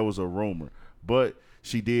confirmed. That was a rumor. But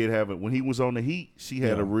she did have it when he was on the Heat. She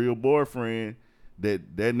had Yeah. a real boyfriend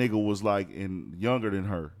that nigga was like younger than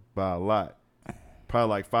her by a lot. Probably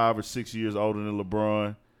like 5 or 6 years older than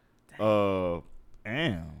LeBron.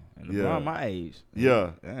 Damn. And Yeah. LeBron my age.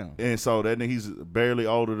 Yeah. Damn. And so that nigga, he's barely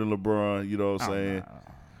older than LeBron. You know what I'm Oh, saying? nah.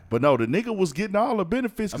 But no, the nigga was getting all the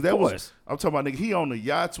benefits. 'Cause Of that course. was, I'm talking about nigga, he on the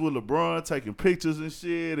yachts with LeBron taking pictures and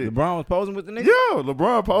shit. And LeBron was posing with the nigga. yeah,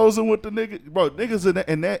 LeBron posing with the nigga. Bro, niggas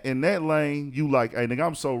in that lane, you like, hey nigga,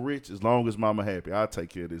 I'm so rich as long as mama happy. I'll take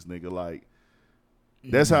care of this nigga. Like,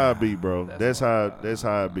 that's how it be, bro. That's how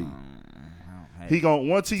it be. He gon'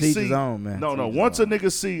 once he Teach see his own, man. No, Teach his once a own.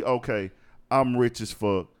 nigga see, okay, I'm rich as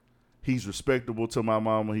fuck. He's respectable to my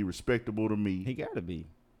mama. He respectable to me. He gotta be.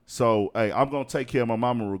 So, hey, I'm gonna take care of my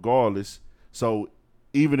mama regardless. So,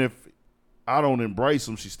 even if I don't embrace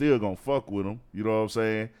him, she still gonna fuck with him. You know what I'm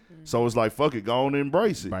saying? So it's like, fuck it, go on and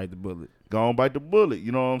embrace it. Bite the bullet. Go on, bite the bullet.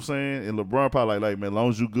 You know what I'm saying? And LeBron probably like, man, as long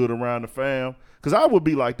as you good around the fam. Because I would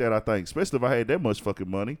be like that, I think, especially if I had that much fucking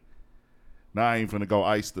money. Now I ain't finna go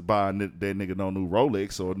ice to buy that nigga no new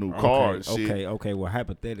Rolex or a new car and shit. Okay. Well,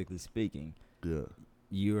 hypothetically speaking, Yeah.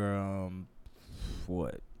 you're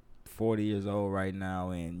what, 40 years old right now,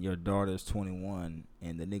 and your daughter's 21,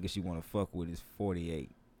 and the nigga she want to fuck with is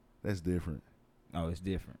 48. That's different. Oh, it's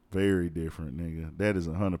different. Very different, nigga. That is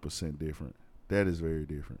 100% different. That is very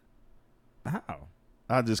different. How?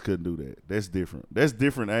 I just couldn't do that. That's different. That's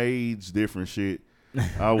different age, different shit.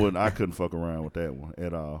 I couldn't fuck around with that one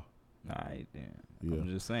at all. All right, then. Yeah. I'm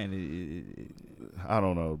just saying. I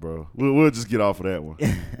don't know, bro. We'll just get off of that one.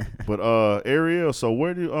 But Ariel, so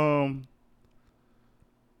where do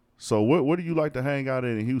where do you like to hang out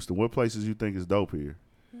in Houston? What places you think is dope here?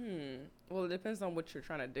 Well, it depends on what you're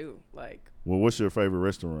trying to do. Like, Well, what's your favorite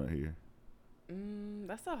restaurant here?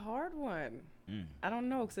 that's a hard one. Mm. I don't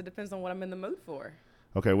know, because it depends on what I'm in the mood for.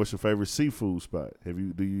 Okay, what's your favorite seafood spot? Do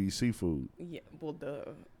you eat seafood? Yeah, well, duh.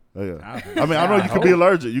 Oh, yeah. I I mean, I know you could be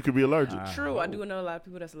allergic. You could be allergic. True, I do know a lot of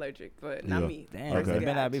people that's allergic, but not Yeah. me. Damn, Okay. they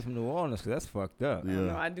may not be from New Orleans, 'cause that's fucked up. Yeah.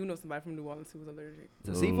 No, I do know somebody from New Orleans who was allergic.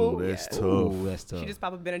 To Ooh, seafood? that's Yeah. tough. Ooh, that's tough. She just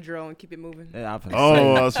pop a Benadryl and keep it moving. Yeah, I was finna Oh,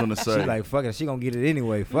 say. I was gonna She say. like, fuck it. She gonna get it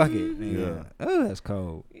anyway. Fuck it. Nigga. Oh, that's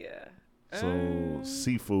cold. Yeah. So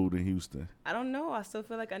seafood in Houston. I don't know. I still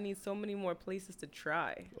feel like I need so many more places to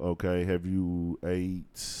try. Okay, have you ate?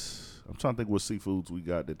 I'm trying to think what seafoods we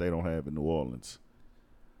got that they don't have in New Orleans.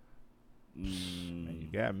 Man, you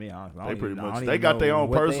got me. I They don't pretty even- I much- don't they even got know their own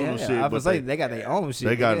what they personal have. shit, I but was like, they- they got their own shit.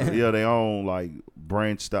 They got nigga. they own like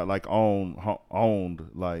branched out, like owned,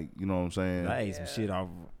 like you know what I'm saying. I ate some shit off.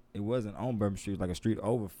 It wasn't on Bourbon Street, it was like a street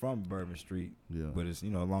over from Bourbon Street, Yeah, but it's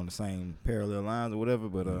along the same parallel lines or whatever.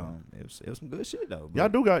 But it was some good shit though. y'all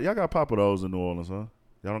But got Papados in New Orleans, huh?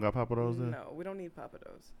 Y'all don't got Papados there? No, we don't need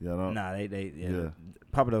Papados. Y'all don't. Nah, they Yeah.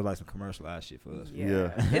 Papa does like some commercialized shit for us.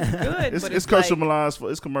 Yeah. It's good, It's but it's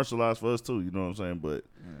like, commercialized for us too. You know what I'm saying? But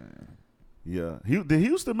yeah, did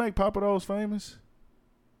Houston make Papados famous?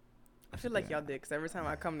 I feel like y'all did, because every time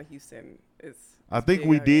I come to Houston, it's I think big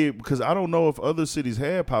we out here. did because I don't know if other cities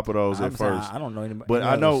had Papados at first. I don't know anybody, But any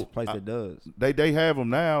I other know- place that does. They have them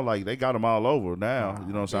now. Like they got them all over now. Oh. You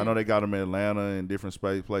know what I'm saying? I know they got them in Atlanta and different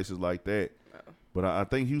places like that. Oh. But I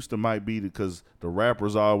think Houston might be because the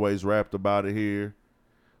rappers always rapped about it here.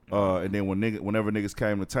 And then whenever niggas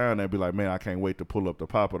came to town, they'd be like, "Man, I can't wait to pull up the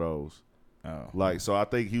Papados." Oh. Like, so I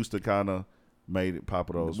think Houston kind of made it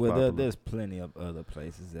Papados. Well, popular. there's plenty of other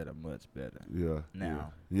places that are much better. Yeah.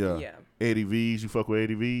 Now. Yeah. Yeah. Eddie V's. You fuck with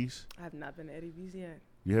Eddie V's? I have not been to Eddie V's yet.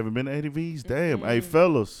 You haven't been to Eddie V's? Damn. Hey,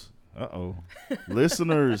 fellas, Uh-oh.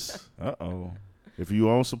 listeners, Uh-oh. if you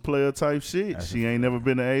on some player type shit, That's she ain't never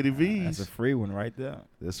been to Eddie V's. That's a free one right there.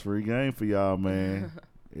 That's free game for y'all, man. I've been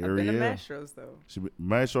to Ariel. Mastro's though.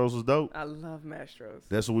 Mastro's was dope. I love Mastro's.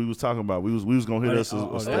 That's what we was talking about. We was gonna hit us a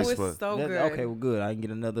oh, Oh, steak it's spot. so That- good. Okay, well, good. I can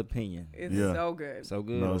get another opinion. It's Yeah. so good. So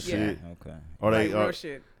good. No Okay. shit. Okay. Are Like they? real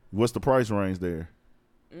shit. What's the price range there?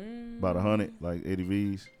 Mm, About 100, like Eddie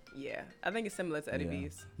V's. Yeah, I think it's similar to Eddie Yeah.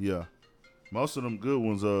 V's. Yeah, most of them good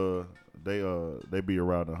ones. They be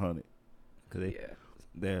around 100. Because Yeah.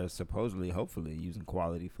 they're supposedly, hopefully, using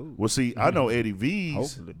quality food. Well, see, I know Eddie V's.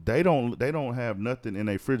 Hopefully. They don't have nothing in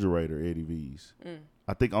a refrigerator. Eddie V's. Mm.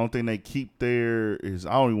 I think the only thing they keep there is,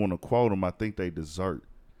 I don't even want to quote them. I think they dessert.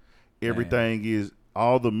 Everything is,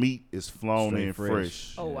 all the meat is flown Straight in fresh.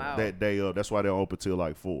 fresh. Oh, wow. That day up. That's why they're open till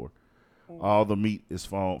like 4. all the meat is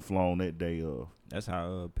flown that day of. That's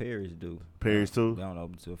how Paris do. Paris too? They don't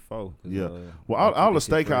open till 4. Yeah. Well, all the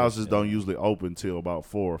steakhouses don't use. usually open till about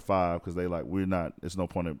 4 or 5 because they like we're not. It's no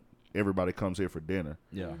point in everybody comes here for dinner.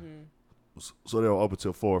 Yeah. So they'll open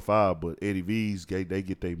till 4 or 5. But Eddie V's they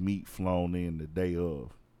get their meat flown in the day of.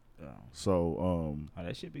 Yeah. So Oh,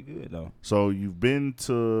 that should be good though. so you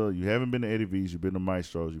haven't been to Eddie V's, you've been to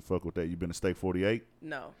Maestro's, you fuck with that. You've been to Steak 48?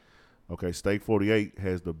 No. Okay, Steak 48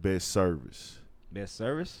 has the best service. Best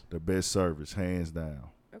service? The best service, hands down.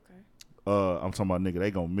 Okay. I'm talking about nigga,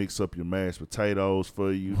 they gonna mix up your mashed potatoes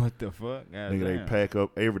for you. What the fuck? Nigga, they pack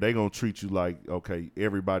up they gonna treat you like, okay,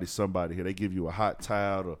 everybody's somebody here. They give you a hot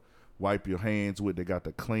towel to wipe your hands with. They got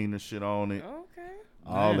the cleaner shit on it. Okay.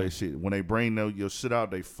 All Man. that shit. When they bring your shit out,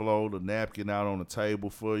 they flow the napkin out on the table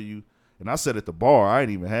for you. And I sat at the bar. I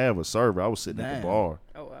didn't even have a server. I was sitting at the Damn. bar.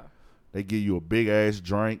 Oh wow. They give you a big ass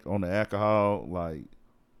drink on the alcohol. Like,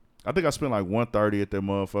 I think I spent like $130 at that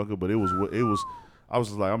motherfucker, but it was. I was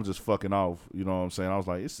just like, I'm just fucking off. You know what I'm saying? I was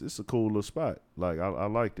like, it's a cool little spot. Like, I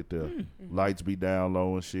liked it there. Lights be down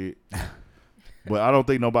low and shit. But I don't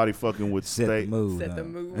think nobody fucking would Set stay. the mood. Set the huh?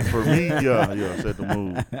 mood. For me, yeah, set the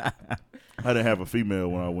mood. I didn't have a female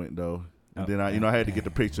when I went though. And then I had to get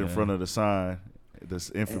the picture in front of the sign, this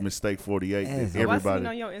infamous Steak 48. As Oh, I Everybody. seen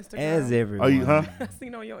on your Instagram. As everyone. Are you, huh? I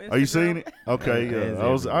seen on your Instagram. Are you seeing it? Okay, As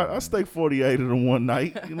yeah. I everyone. Steak 48 in them one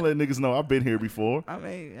night. You let niggas know I've been here before. I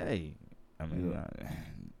mean, hey. I mean,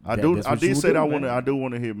 I that- do. that's I what did you say that do, man. I do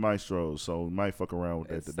want to hit Maestro's, so we might fuck around with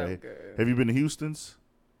that It's today. so good. Have you been to Houston's?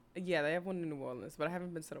 Yeah, they have one in New Orleans, but I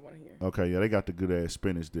haven't been to the one here. Okay, yeah, they got the good ass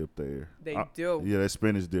spinach dip there. They do. Yeah, that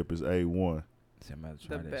spinach dip is A1. See, I'm about to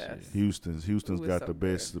try The that best. shit. Houston's Ooh, it's got so the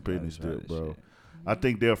best good. spinach Try dip, that bro. shit. I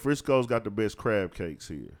think Del Frisco's got the best crab cakes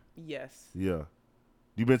here. Yes. Yeah.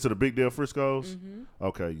 You been to the big Del Frisco's? Mm-hmm.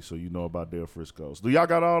 Okay, so you know about Del Frisco's. Do y'all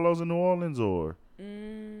got all those in New Orleans or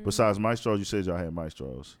besides Maestro's? You said y'all had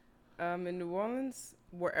Maestro's. In New Orleans,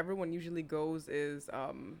 where everyone usually goes is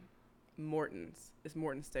Morton's. It's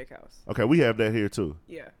Morton's Steakhouse. Okay, we have that here too.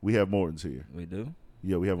 Yeah. We have Morton's here. We do?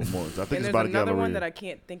 Yeah, we have a Morton's. I think And it's there's by the another Galleria. one that I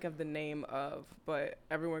can't think of the name of, but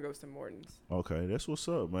everyone goes to Morton's. Okay, that's what's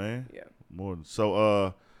up, man. Yeah. Morton's.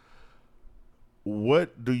 So,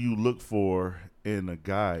 what do you look for in a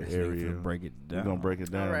guy This nigga area? finna break it We're down. gonna break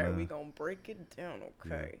it down. All right, man. we gonna break it down.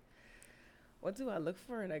 Okay. What do I look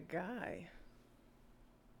for in a guy?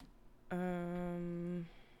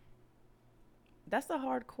 That's a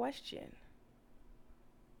hard question.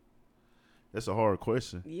 That's a hard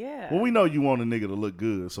question. Yeah. Well, we know you want a nigga to look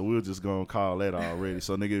good, so we're just gonna call that already.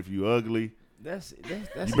 So, nigga, if you ugly, That's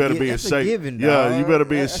You better be in that's a shape. given, Yeah, dog. you better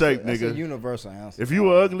be in That's shape, that's nigga. a universal answer. if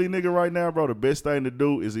you an ugly nigga right now, bro, the best thing to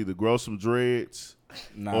do is either grow some dreads.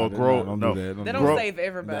 nah, or they- grow- Don't no. do that. they do don't Grow- save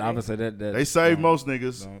everybody. I would say that. They save no. most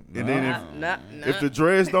niggas, Don't- and then nah. if the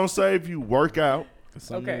dreads don't save you, work out,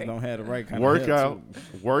 Some Okay. niggas don't have the right kind work of hair, out,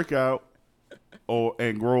 too. work out,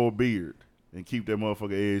 and grow a beard and keep that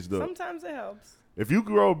motherfucker edged up. Sometimes it helps. If you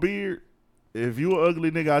grow a beard, if you an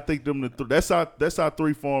ugly nigga, I think them that's our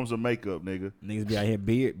 3 forms of makeup, nigga. Niggas be out here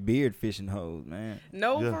beard fishing hoes, man.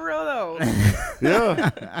 No, Yeah. for real though.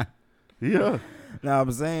 Yeah, yeah. Nah,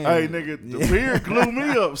 I'm saying. Hey, nigga, the beard glue me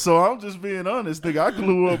up, so I'm just being honest, nigga. I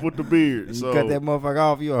glue up with the beard. You So cut that motherfucker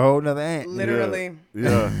off, you a whole nother ant. Literally.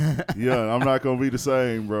 yeah, yeah. I'm not gonna be the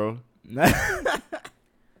same, bro.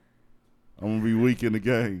 I'm gonna be weak in the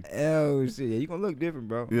game. Oh shit, yeah, you gonna look different,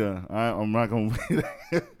 bro. Yeah, I'm not gonna be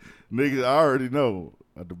that. Nigga, I already know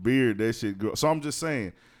the beard, that shit. So I'm just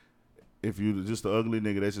saying, if you just an ugly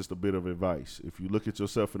nigga, that's just a bit of advice. If you look at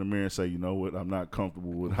yourself in the mirror and say, you know what, I'm not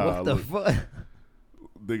comfortable with how I What the look. fuck?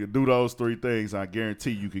 Nigga, do those 3 things. I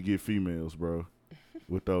guarantee you could get females, bro,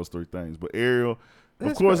 with those 3 things. But Ariel, of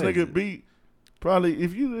That's course, crazy. nigga, be probably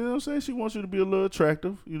if you know what I'm saying, she wants you to be a little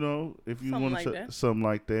attractive, you know, if you Something want like that. something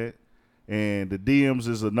like that. And the DMs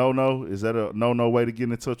is a no-no. Is that a no-no way to get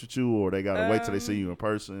in touch with you, or they gotta wait till they see you in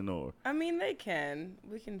person, or I mean, they can.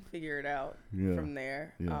 We can figure it out Yeah. from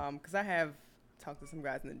there. Yeah. Because I have talked to some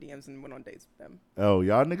guys in the DMs and went on dates with them. oh,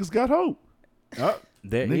 y'all niggas got hope.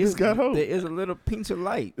 There Niggas is got hope. There is a little pinch of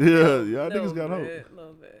light. Yeah, y'all Little niggas got hope. bit,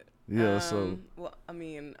 little bit. Yeah, so Well, I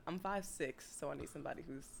mean, I'm 5'6", so I need somebody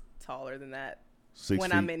who's taller than that 6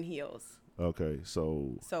 when feet. I'm in heels. Okay,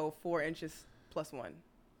 so So 4 inches plus 1.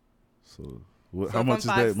 so So how if much is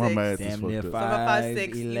I'm that? My 5'6", math is Damn fucked near up. So if I'm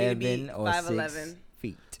 5'6", you need to be 5'11" or 5'11". 6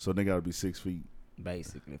 feet, So they gotta be 6 feet.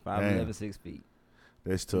 basically. Damn. 5'11", 6 feet.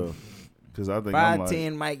 That's tough. Cause I think I'm like,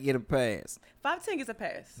 5'10" might get a pass. 5'10" gets a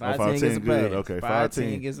pass. 5'10" 5'10" gets a good. pass. Okay, 5'10"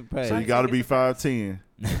 5'10" gets a pass. so you gotta be 5'10"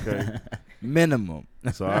 5'10". Okay. Minimum.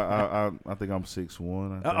 So I think I'm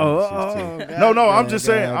 6'1". God No, I'm damn, just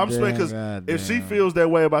saying. God I'm saying because damn, if she God feels that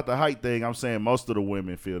way about the height thing, I'm saying most of the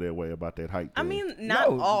women feel that way about that height thing. I mean, not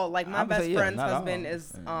No, all. Like my I would best say, yeah, friend's not husband all.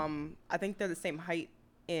 is Yeah. I think they're the same height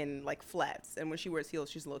in like flats, and when she wears heels,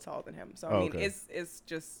 she's a little taller than him. So I Oh, mean, okay. it's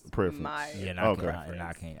just Preference. my Yeah, no, Okay.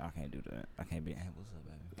 I can't do that. I can't be. Hey, what's up,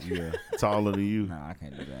 baby? Yeah, taller than you. Nah, I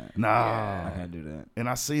can't do that. Nah. I can't do that. And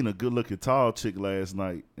I seen a good looking tall chick last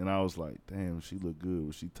night, and I was like, damn, she look good.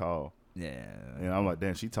 Was she tall? Yeah. And I'm like,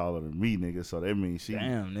 damn, she taller than me, nigga. So that means she.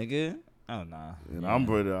 Damn, nigga. Oh nah. And Yeah.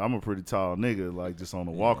 I'm a pretty tall nigga, like just on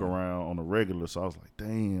the walk around on the regular. So I was like,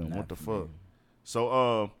 damn, Not what the for fuck? me.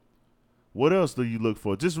 So what else do you look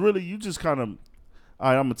for? Just really, you just kind of, all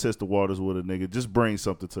right, I'm gonna test the waters with a nigga. Just bring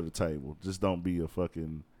something to the table. Just don't be a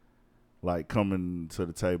fucking like coming to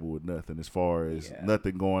the table with nothing as far as Yeah.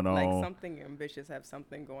 nothing going on. like something ambitious, have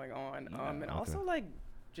something going on, and okay. also like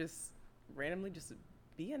just randomly just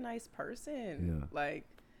be a nice person. Yeah. Like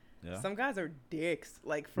Yeah. some guys are dicks,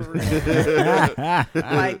 like for real.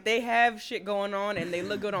 Like they have shit going on and they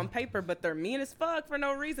look good on paper, but they're mean as fuck for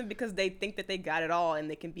no reason because they think that they got it all and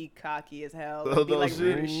they can be cocky as hell, and be No like shit.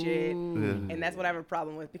 rude as shit. Yeah. And that's what I have a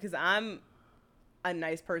problem with because I'm a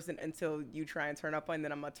nice person until you try and turn up on,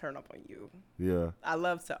 then I'm gonna turn up on you. Yeah. I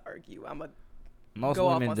love to argue. I'm a Most go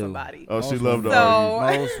off women on do. somebody. Oh, she Most love to women-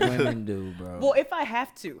 argue. So- Most women do, bro. Well, if I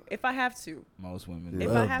have to, Most women If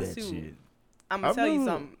I love have that to, shit. I'm gonna I've tell you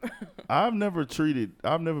never- something. I've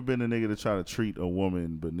never been a nigga to try to treat a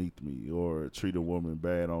woman beneath me or treat a woman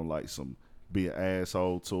bad on like some be an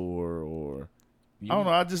asshole to her or I don't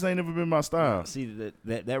know. I just ain't never been my style. See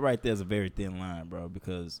that right there is a very thin line, bro.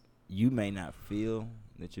 Because you may not feel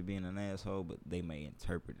that you're being an asshole, but they may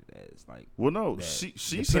interpret it as like. Well, no, that.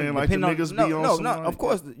 she's saying like the Depend on- niggas no, be on no, some no. like- Of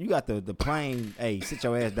course, you got the plain. Hey, sit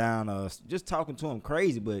your ass down. Just talking to him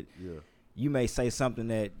crazy, but Yeah. you may say something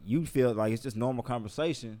that you feel like it's just normal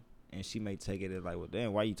conversation, and she may take it as like, well,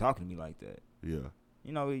 damn, why you talking to me like that? Yeah.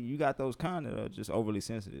 You know, you got those kind that are just overly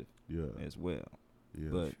sensitive Yeah. as well. Yeah.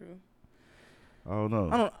 But True. I don't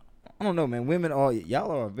know. I don't know, man. Women are y'all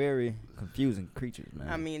are very confusing creatures, man.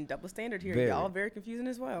 I mean, double standard here. Very. Y'all are very confusing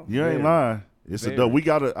as well. You ain't Very. lying. It's Very. a we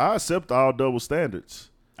gotta. I accept all double standards.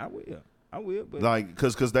 I will, but Like,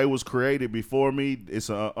 cause they was created before me. It's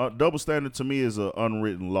a double standard to me is an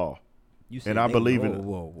unwritten law. you said and I they- believe in it.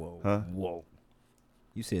 Whoa.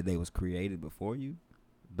 You said they was created before you.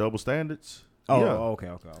 Double standards. Oh, yeah. okay. I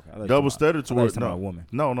thought you Double talking about- standards I thought you were was talking about a woman.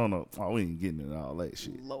 No. Oh, we ain't getting into all that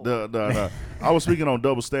shit. Lord. No. I was speaking on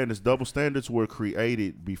double standards. Double standards were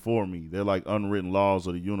created before me. They're like unwritten laws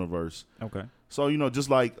of the universe. Okay. So, just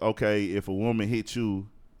like, okay, if a woman hits you,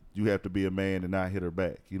 you have to be a man and not hit her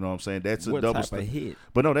back. You know what I'm saying? That's a What double type of standard. hit?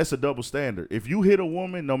 But no, that's a double standard. If you hit a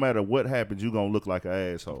woman, no matter what happens, you're going to look like an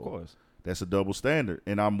asshole. Of course. That's a double standard.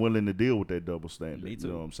 And I'm willing to deal with that double standard. Me You too.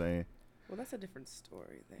 know what I'm saying? Well, that's a different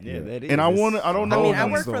story then. Yeah, that is. And I It's wanna- I don't a know I whole mean, I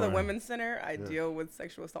nother work for the story. Women's Center. I Yeah. deal with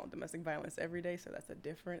sexual assault and domestic violence every day, so that's a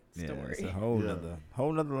different Yeah, story. it's a whole Yeah.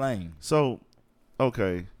 nother lane. So,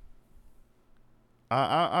 okay.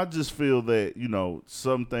 I just feel that,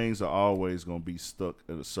 some things are always going to be stuck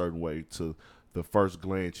in a certain way to the first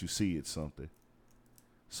glance you see it's something.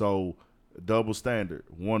 So, double standard,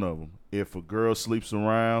 one of them. If a girl sleeps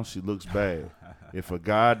around, she looks bad. If a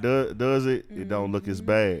guy does it, it don't look as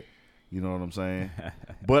bad. You know what I'm saying?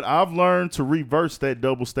 But I've learned to reverse that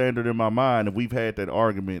double standard in my mind, and we've had that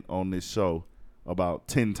argument on this show about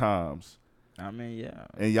 10 times. I mean, yeah.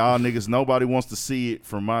 And y'all niggas, nobody wants to see it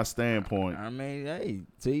from my standpoint. I mean, hey,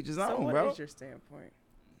 to each his So own, what bro. is your standpoint?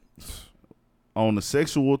 On the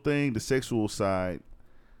sexual thing, the sexual side,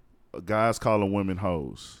 guys calling women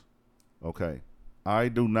hoes. Okay. I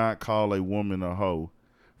do not call a woman a hoe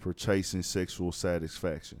for chasing sexual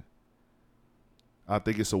satisfaction. I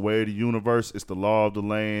think it's a way of the universe. It's the law of the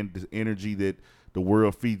land, the energy that the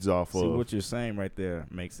world feeds off See, of. what you're saying right there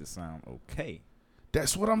makes it sound okay.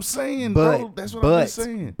 That's what I'm saying, But bro. That's what I'm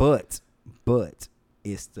saying. But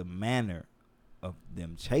it's the manner of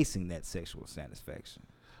them chasing that sexual satisfaction.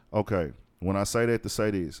 Okay. When I say that, to say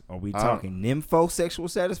this. Are we talking nympho sexual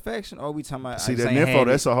satisfaction, or are we talking about? See, I that just ain't nympho, had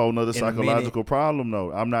that's it a whole nother in a minute. psychological problem,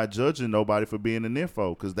 though. I'm not judging nobody for being a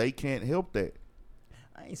nympho because they can't help that.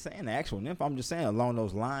 I ain't saying the actual nympho. I'm just saying along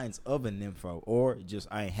those lines of a nympho, or just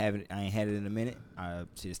I ain't had it in a minute.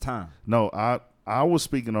 It's time. No, I was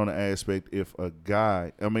speaking on the aspect if a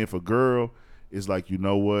girl is like, you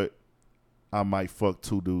know what, I might fuck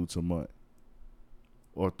 2 dudes a month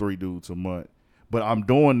or 3 dudes a month, but I'm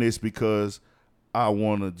doing this because I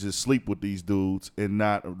want to just sleep with these dudes and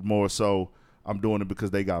not more so, I'm doing it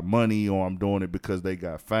because they got money, or I'm doing it because they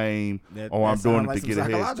got fame, or I'm that doing sound it like to some get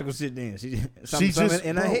ahead. psychological shit. Then she She just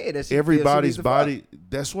in her bro, head that she everybody's feels she needs to body.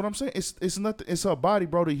 That's what I'm saying. It's nothing. It's her body,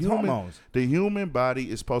 bro. fuck. Hormones. The human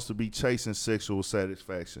body is supposed to be chasing sexual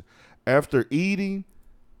satisfaction. After eating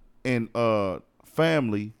and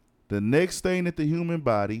family, the next thing that the human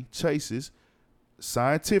body chases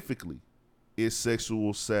scientifically is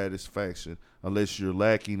sexual satisfaction, unless you're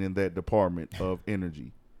lacking in that department of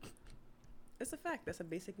energy. It's a fact. That's a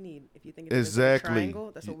basic need. If you think it's Exactly. a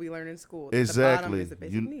triangle, that's what we learn in school. Exactly. The bottom is a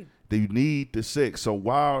basic need. You need the sex. So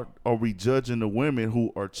why are we judging the women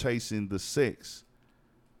who are chasing the sex?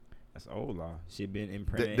 That's old law. She been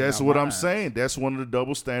imprinted. That's in our what I'm minds. saying. That's one of the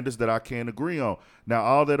double standards that I can't agree on. Now,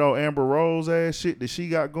 all that old Amber Rose ass shit that she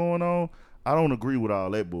got going on, I don't agree with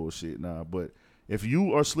all that bullshit now. But if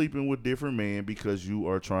you are sleeping with different men because you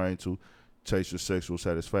are trying to chase your sexual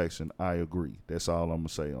satisfaction, I agree. That's all I'm going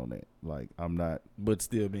to say on that. Like, I'm not. But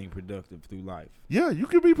still being productive through life. Yeah, you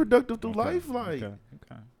can be productive through Okay, life. Like,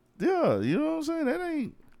 okay. yeah, you know what I'm saying? That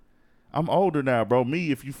ain't. I'm older now, bro.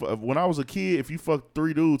 Me, when I was a kid, if you fucked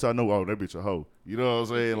 3 dudes, I know, oh, that bitch a hoe. You know what I'm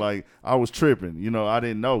saying? Like, I was tripping. You know, I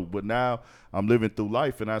didn't know. But now I'm living through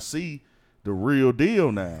life, and I see the real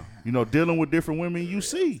deal now. You know, dealing with different women you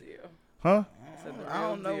see. Huh? I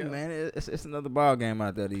don't know, man. It's another ball game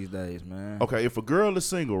out there these days, man. Okay, if a girl is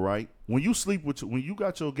single, right? When you sleep with, when you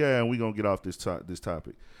got your gal, and we gonna get off this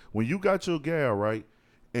topic. When you got your gal, right,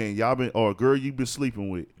 and y'all been, or a girl you been sleeping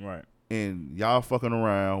with, Right. and y'all fucking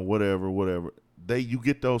around, whatever, you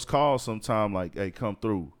get those calls sometime like, hey, come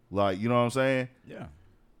through. Like, you know what I'm saying? Yeah.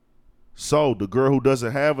 So the girl who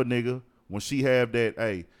doesn't have a nigga, when she have that,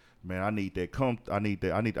 hey, man, I need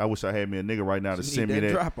that. I wish I had me a nigga right now to She send need me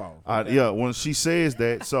that. drop off. Yeah, when she says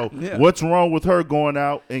that, so Yeah. what's wrong with her going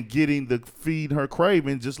out and getting the feed her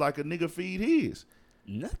craving just like a nigga feed his?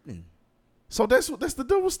 Nothing. So that's the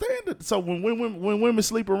double standard. So when women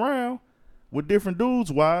sleep around with different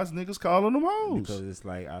dudes, why is niggas calling them hoes? Because it's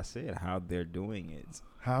like I said, how they're doing it.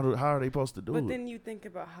 How are they supposed to do But it? then you think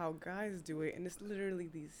about how guys do it, and it's literally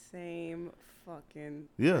the same fucking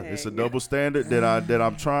Yeah, thing. it's a double standard that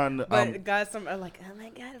I'm trying to. But guys, some are like, oh my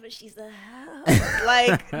god, but she's a hoe.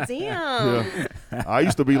 Like, damn. Yeah. I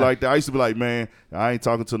used to be like that. I used to be like, man, I ain't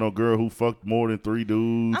talking to no girl who fucked more than 3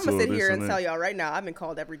 dudes. I'm gonna or sit this here and that. tell y'all right now, I've been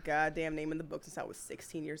called every goddamn name in the book since I was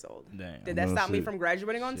 16 years old. Damn. Did that No stop me shit. from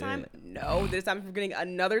graduating on time? Shit. No. Did it stop me from getting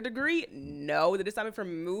another degree? No. Did it stop me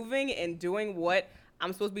from moving and doing what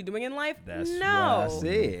I'm supposed to be doing in life? That's no. what I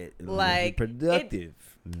said. Like, Be productive.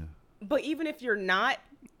 Yeah. But even if you're not,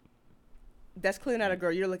 that's clearly not a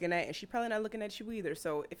girl you're looking at, and she's probably not looking at you either.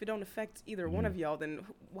 So if it don't affect either one of y'all, then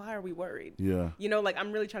why are we worried? Yeah. You know, like,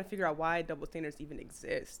 I'm really trying to figure out why double standards even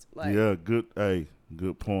exist. Like, Yeah, good. Hey,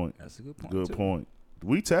 good point. That's a good point. Good too. point.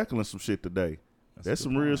 We tackling some shit today. That's a That's good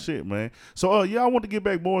some real point. shit, man. So, yeah, I want to get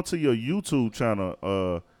back more to your YouTube channel.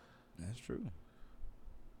 That's true.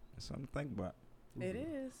 That's something to think about. it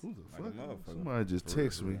is. Who the Like a fuck? motherfucker. Somebody just For real,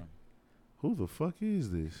 text for me. real. Who the fuck is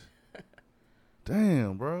this?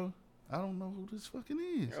 Damn, bro. I don't know who this fucking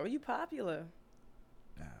is. Oh, you popular.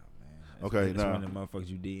 Nah, man. Okay, that's nah. one of the motherfuckers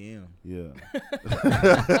you DM. Yeah.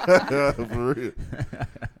 For real.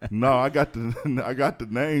 No, I got the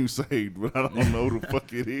name saved, but I don't know who the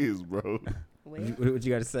fuck it is, bro. Well, What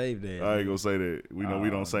you got to save there? I ain't gonna say that. We know we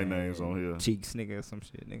Oh, don't say man. names on here. Cheeks, nigga, or some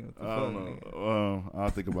shit, nigga. What the I fuck, don't nigga? know. I'll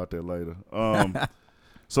think about that later.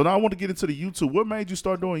 So now I want to get into the YouTube. What made you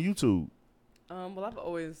start doing YouTube? well, I've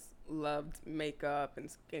always loved makeup and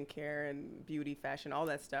skincare and beauty, fashion, all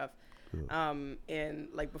that stuff. And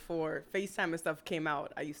like before FaceTime and stuff came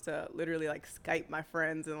out, I used to literally like Skype my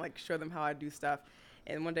friends and like show them how I do stuff.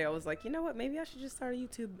 And one day I was like, you know what, maybe I should just start a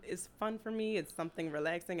YouTube. It's fun for me. It's something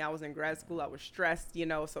relaxing. I was in grad school. I was stressed, you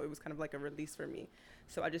know, so it was kind of like a release for me.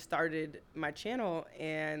 So I just started my channel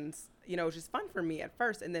and, you know, it was just fun for me at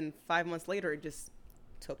first. And then 5 months later, it just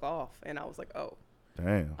took off. And I was like, oh.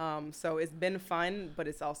 Damn. So it's been fun, but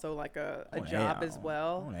it's also like a I wanna job ask- as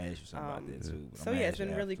well. I want to ask you something about that too. but So I'ma yeah, ask it's you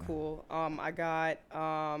been really after. cool. I got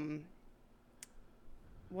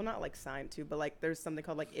well, not like signed to, but like there's something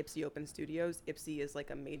called like Ipsy Open Studios. Ipsy is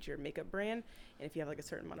like a major makeup brand, and if you have like a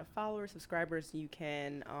certain amount of followers, subscribers, you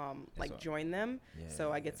can like all. join them.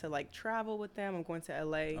 So I get to like travel with them. I'm going to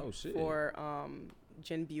LA Oh, shit. for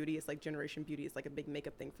Gen Beauty. It's like Generation Beauty. It's like a big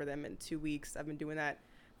makeup thing for them in 2 weeks. I've been doing that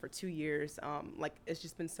for 2 years. Like it's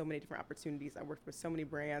just been so many different opportunities. I worked with so many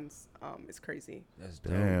brands. It's crazy. That's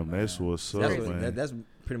dope, Damn, man. that's what's up, That's, man. that's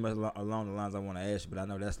pretty much along the lines I want to ask you, but I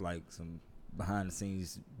know that's like some behind the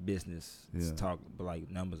scenes business Yeah. talk, but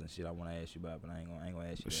like numbers and shit. I want to ask you about, but I ain't gonna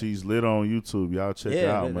ask you. That. She's lit on YouTube. Y'all check her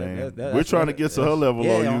out, man. We're that's- trying to get to her level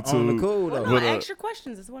on YouTube. On the cool Well, though. no, But, ask your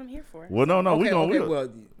questions. That's what I'm here for. Well, no, we gonna. okay, we- well,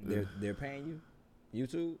 they're paying you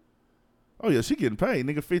YouTube. Oh yeah, she getting paid,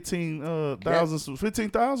 nigga.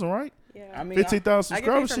 15,000, right? Yeah. I mean, 15,000 I get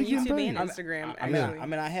paid subscribers. from She getting YouTube paid. and Instagram. I mean,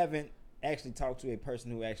 actually. I haven't actually talked to a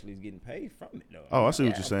person who actually is getting paid from it though. Oh, I see what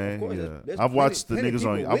Yeah, you're of saying. course, Yeah, there's I've watched plenty the niggas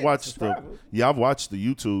people on. I've with watched subscribers. I've watched the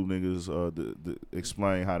YouTube niggas the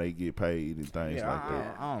explain how they get paid and things Yeah, like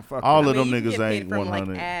that. I don't fuck All with of them you can niggas get paid ain't from 100.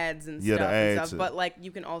 like ads and Yeah, the stuff and ads stuff. But like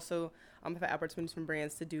you can also have opportunities from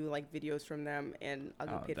brands to do like videos from them, and I'll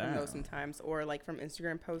get paid from those damn. sometimes, or like from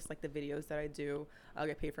Instagram posts, like the videos that I do, I'll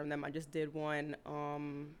get paid from them. I just did one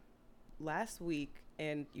last week,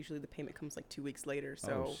 and usually the payment comes like 2 weeks later,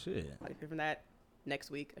 so Oh shit, I get paid from that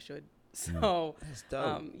next week. I should. So that's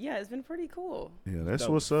dope. yeah, it's been pretty cool. Yeah, that's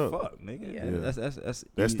Dope. what's up. Fuck, nigga. Yeah. Yeah. That's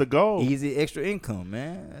That's the goal. Easy extra income,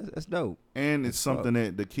 man. That's dope. And it's That's something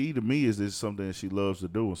that the key to me is it's something that she loves to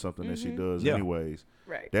do and something that she does Yeah. anyways.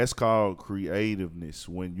 Right. That's called creativeness.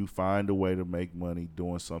 When you find a way to make money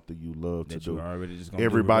doing something you love That to you do. already just gonna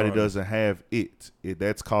Everybody do regardless. doesn't have it.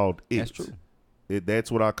 That's called it. That's true.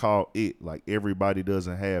 That's what I call it. Like everybody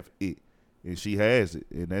doesn't have it, and she has it,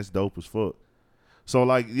 and that's dope as fuck. So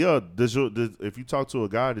like, yeah, if you talk to a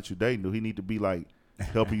guy that you're dating, do he need to be like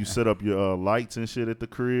helping you set up your lights and shit at the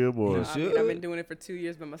crib, or? Yeah. I mean, I've been doing it for 2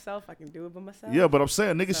 years by myself. I can do it by myself. Yeah, but I'm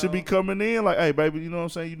saying niggas should be So- coming in like, hey, baby, you know what I'm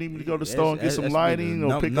saying? You need me to go to the store and get some That's lighting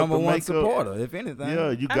the or pick up number the one makeup. supporter, if anything.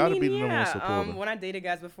 Yeah, you I gotta mean, be the number one yeah, supporter. when I dated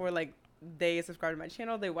guys before, like they subscribe to my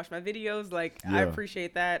channel, they watch my videos. Like I Yeah.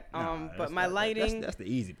 appreciate that. Nah, but that's- my lighting, that's the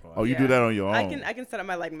easy part. Oh, you do yeah. that on your own. I can set up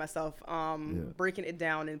my lighting myself. Breaking it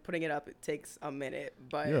down and putting it up, it takes a minute.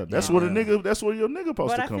 But Yeah, that's what a Yeah. nigga. That's where your nigga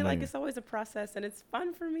supposed But to I come feel like in. it's always a process, and it's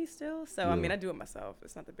fun for me still. So Yeah. I mean, I do it myself.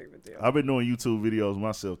 It's not that big of a deal. I've been doing YouTube videos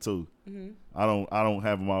myself too. Mhm. I don't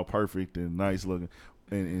have them all perfect and nice looking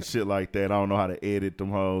and shit like that. I don't know how to edit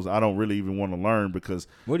them hoes. I don't really even want to learn because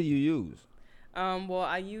What do you use? Well,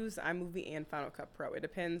 I use iMovie and Final Cut Pro. It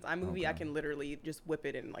depends. iMovie, I Okay. can literally just whip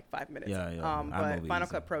it in like 5 minutes. Yeah, yeah. But iMovie Final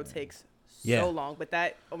is Cut Pro yeah. takes Yeah. so long. But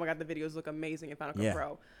that, oh my god, the videos look amazing in Final Cut Yeah.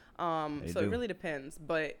 Pro. They So do. it really depends.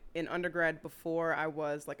 But in undergrad, before I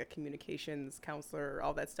was like a communications counselor,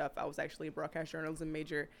 all that stuff, I was actually a broadcast journalism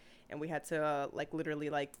major, and we had to like literally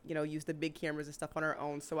like use the big cameras and stuff on our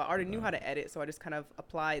own. So I already knew how to edit. So I just kind of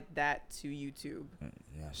applied that to YouTube.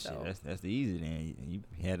 Yeah, shit. So- That's the easy then. You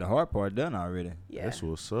had the hard part done already. Yeah. that's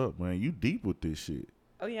what's up, man. You deep with this shit.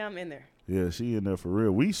 Oh yeah, I'm in there. Yeah, she in there for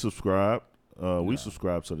real. We subscribe. We Yeah.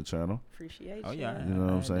 subscribe to the channel. Appreciate Oh you. yeah, You know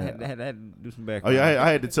what I'm saying? I had to do some Oh background. yeah,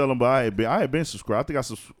 I had to tell them, but I had been subscribed. I think I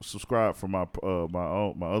subscribed from my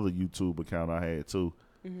other YouTube account I had too.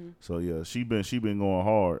 Mm-hmm. So yeah, she been going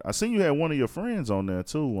hard. I seen you had one of your friends on there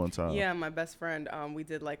too one time. Yeah, my best friend. We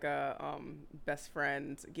did like a best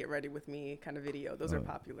friend get ready with me kind of video. Those are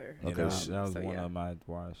popular. Yeah, Okay. that was So, one yeah. of my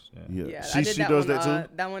watched. Yeah. Yeah, Yeah, she I did she that does one, that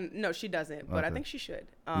too. That one, no, she doesn't, but I Okay. think she should.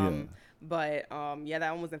 Yeah. But yeah,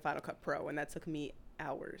 that one was in Final Cut Pro, and that took me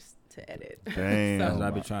hours to edit. Damn. That's what I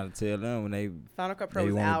so, be trying to tell them when they Final Cut Pro they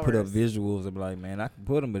is want hours. to put up visuals. I'm like, man, I can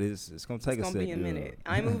put them, but it's gonna take it's a gonna second. be a minute.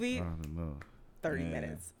 I iMovie, don't know. 30 Yeah.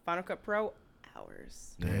 minutes. Final Cut Pro,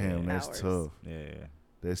 hours. Damn, that's Hours. tough. Yeah.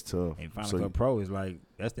 That's tough. And Final So Cut Pro is like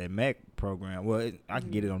that's that Mac program. Well, I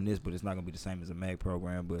can get it on this, but it's not gonna be the same as a Mac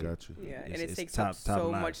program. But got you. Yeah, and It's it takes top- up top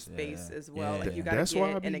so notch. much space Yeah. as well. Yeah. Like you gotta That's why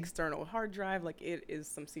I get an be- external hard drive. Like it is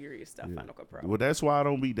some serious stuff. Yeah. Final Cut Pro. Well, that's why I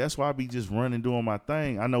don't be. That's why I be just running doing my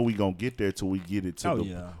thing. I know we gonna get there till we get it to Oh, the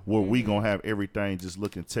yeah. where we Mhm. gonna have everything just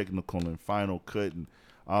looking technical and Final Cut and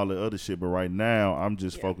all the other shit. But right now, I'm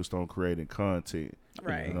just Yeah. focused on creating content.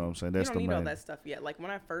 Right. You know what I'm saying? You That's don't the need main. all that stuff yet. Like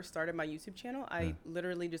when I first started my YouTube channel, I Yeah.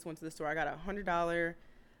 literally just went to the store. I got a $100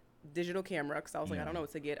 digital camera because I was like, I Yeah. don't know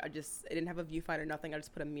what to get. I didn't have a viewfinder, nothing. I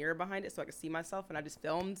just put a mirror behind it so I could see myself, and I just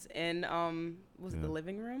filmed in was it Yeah. the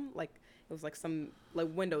living room. Like it was like some like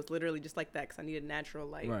windows, literally just like that, because I needed natural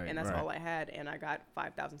light, Right, and that's right. all I had. And I got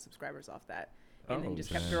 5,000 subscribers off that. And Oh, then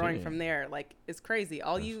just kept damn. growing shit. from there. Like it's crazy.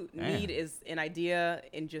 All you Damn. need is an idea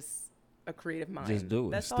and just a creative mind. Just do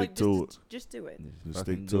it. That's all. Stick to just do it. Just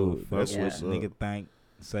fucking stick do to it. it. Fuck That's what what's nigga think,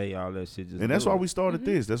 say all that shit. Just And that's do why it. we started Mhm.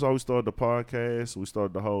 this. That's why we started the podcast. We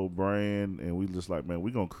started the whole brand, and we just like, man,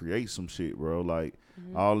 we gonna create some shit, bro. Like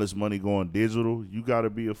Mhm. all this money going digital, you got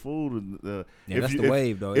to be a fool. To, Yeah, if that's you, the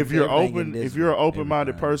wave though. if you're Everything open, getting if you're an digital,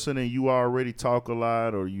 open-minded everything. person and you already talk a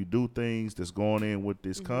lot or you do things that's going in with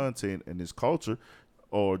this Mhm. content and this culture,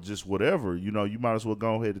 or just whatever, you know, you might as well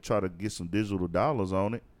go ahead and try to get some digital dollars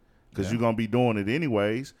on it. Because Yeah. you're going to be doing it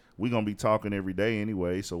anyways. We're going to be talking every day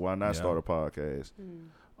anyway, so why not Yeah. start a podcast?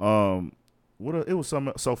 It was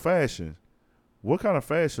some so fashion. What kind of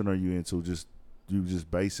fashion are you into? Just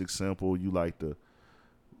basic, simple? You like to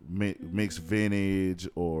mix vintage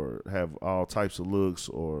or have all types of looks,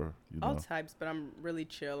 or All types, but I'm really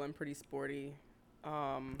chill and pretty sporty.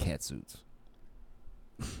 Cat suits.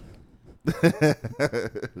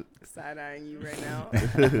 Side-eyeing you right now.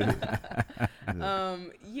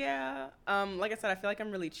 Like I said, I feel like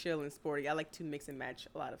I'm really chill and sporty. I like to mix and match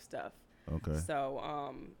a lot of stuff. Okay. So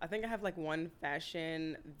I think I have like one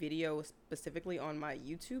fashion video specifically on my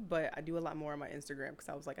YouTube, but I do a lot more on my Instagram because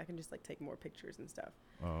I was like, I can just like take more pictures and stuff.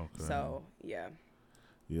 Oh, okay. So yeah.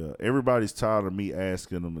 Yeah, everybody's tired of me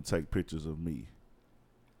asking them to take pictures of me.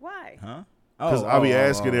 Why? Huh? Because I be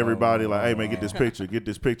asking everybody, like, hey, man, get this picture. And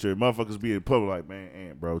motherfuckers be in public like,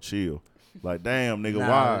 man, bro, chill. Like, damn, nigga,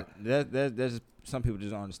 why? There's some people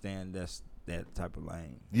just don't understand that type of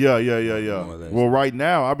lane. Yeah. More or less. Well, right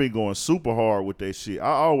now, I've been going super hard with that shit.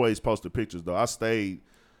 I always posted pictures, though.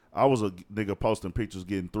 I was a nigga posting pictures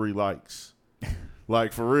getting 3 likes.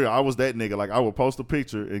 Like, for real, I was that nigga. Like, I would post a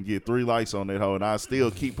picture and get 3 likes on that hoe, and I still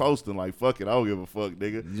keep posting. Like, fuck it, I don't give a fuck,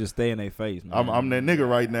 nigga. You just stay in their face, man. I'm that nigga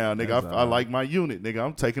right now, nigga. I like my unit, nigga.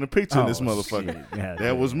 I'm taking a picture of this motherfucker.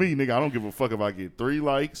 That was me, nigga. I don't give a fuck if I get 3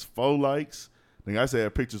 likes, 4 likes. Nigga, I used to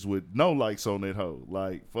have pictures with no likes on that hoe.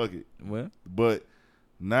 Like, fuck it. Well, But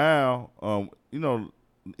now,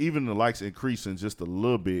 even the likes increasing just a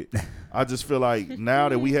little bit. I just feel like now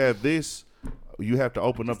that we have this, you have to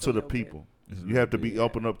open up to the people. You have to be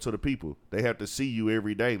open up to the people. They have to see you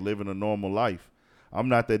every day living a normal life. I'm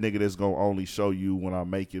not that nigga that's going to only show you when I'm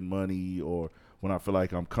making money or when I feel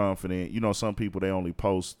like I'm confident. You know, some people, they only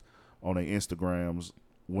post on their Instagrams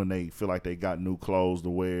when they feel like they got new clothes to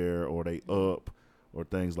wear or they up or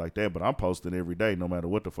things like that. But I'm posting every day no matter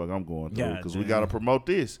what the fuck I'm going through because we got to promote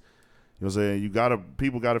this. You know what I'm saying?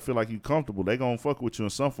 People got to feel like you comfortable. They going to fuck with you in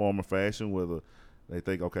some form of fashion, whether they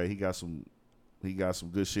think, okay, he got some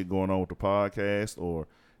good shit going on with the podcast, or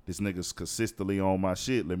this nigga's consistently on my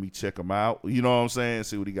shit. Let me check him out. You know what I'm saying?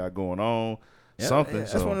 See what he got going on. yeah, Something. Yeah,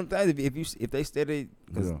 that's one of them things. If they steady,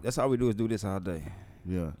 because that's all we do is do this all day.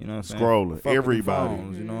 Yeah. You know what I'm saying? Scrolling. Fuck with the Everybody.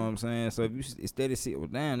 phones, you know what I'm saying? So if you steady sit, well,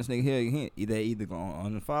 damn, this nigga here, they either going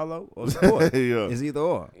to unfollow or support. Yeah. It's either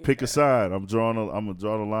or. Pick a side. I'm gonna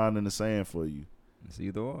draw the line in the sand for you. It's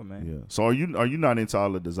either or, man. Yeah. So are you not into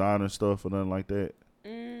all the designer stuff or nothing like that?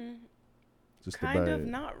 Just the Kind of, bag.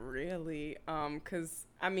 not really. Because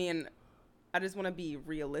I mean, I just want to be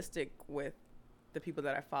realistic with the people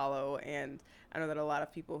that I follow, and I know that a lot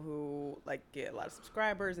of people who like get a lot of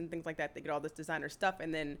subscribers and things like that, they get all this designer stuff,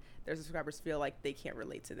 and then their subscribers feel like they can't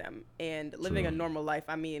relate to them. And living a normal life,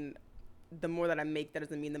 I mean, the more that I make, that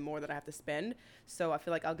doesn't mean the more that I have to spend. So I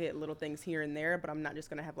feel like I'll get little things here and there, but I'm not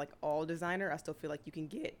just gonna have like all designer. I still feel like you can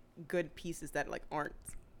get good pieces that like aren't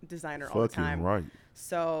designer all the time. Right.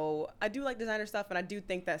 So I do like designer stuff, and I do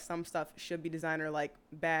think that some stuff should be designer, like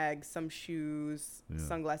bags, some shoes,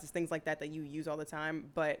 sunglasses, things like that you use all the time.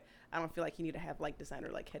 But I don't feel like you need to have like designer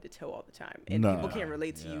like head to toe all the time, and people can't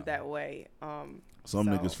relate to you that way. Some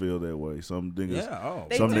niggas feel that way. Some niggas. Yeah. Oh.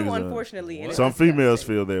 They some do, niggas, unfortunately. And some it's females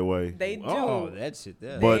disgusting. feel that way. They do. Oh, that shit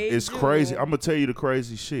there. But They it's do. crazy. I'm gonna tell you the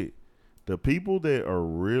crazy shit. The people that are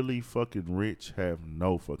really fucking rich have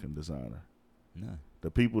no fucking designer. No. The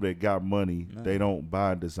people that got money, they don't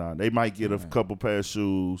buy design. They might get a couple pair of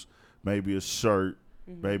shoes, maybe a shirt,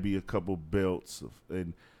 maybe a couple belts,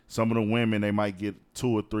 and some of the women, they might get 2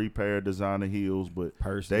 or 3 pair of designer heels, but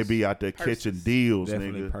Purses. they be out there catching deals,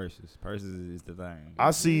 Definitely nigga. purses. Purses is the thing. I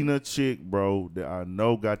seen a chick, bro, that I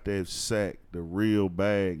know got that sack, the real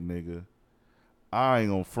bag, nigga. I ain't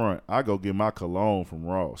gonna front. I go get my cologne from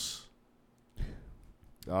Ross.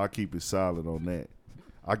 I'll keep it solid on that.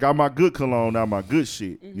 I got my good cologne now, my good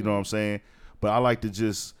shit. You know what I'm saying? But I like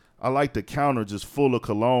the counter just full of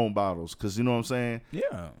cologne bottles. Cause you know what I'm saying?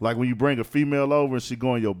 Yeah. Like when you bring a female over and she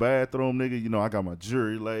go in your bathroom, nigga, you know, I got my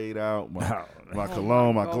jewelry laid out, my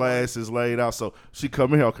cologne, my God. glasses laid out. So she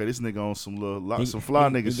come in here, okay, this nigga on some some fly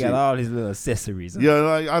nigga He shit. got all his little accessories. Huh?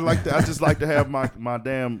 Yeah, like, I just like to have my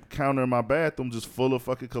damn counter in my bathroom just full of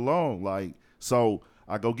fucking cologne. Like, so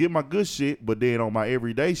I go get my good shit, but then on my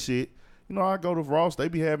everyday shit, you know, I go to Ross. They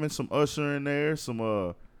be having some Usher in there, some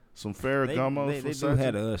Ferragamo. They do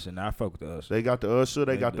have the Usher. Now I fuck with the Usher. They got the Usher.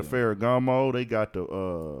 They got the do. Ferragamo. They got the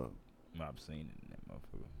I've seen it in that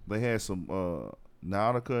motherfucker. They had some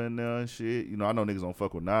Nautica in there and shit. You know, I know niggas don't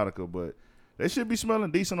fuck with Nautica, but they should be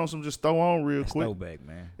smelling decent on some just throw on real That's quick. throwback,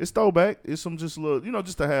 man. It's throwback. It's some just little, you know,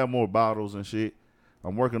 just to have more bottles and shit.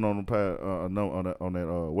 I'm working on the on that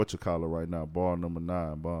what you call it right now, bar number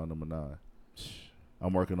 9.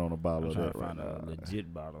 I'm working on a bottle I'm of trying that to right find a now.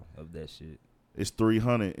 legit bottle of that shit. It's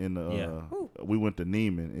 300 in the. Yeah. We went to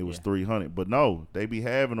Neiman. It was Yeah. 300, but no, they be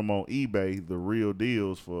having them on eBay, the real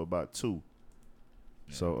deals for about 2.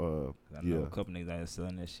 Yeah. So I know yeah, a couple niggas out here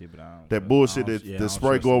selling that shit, but I don't. that trust- bullshit I that don't- yeah, I the don't spray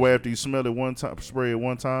trust go that away shit. after you smell it one time, spray it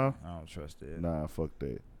one time. I don't trust that. Nah, fuck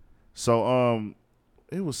that. So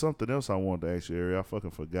it was something else I wanted to ask you, Ari. I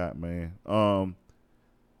fucking forgot, man.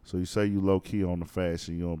 So you say you low key on the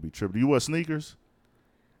fashion, you don't be tripping. You wear sneakers?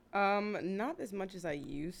 Not as much as I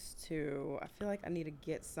used to. I feel like I need to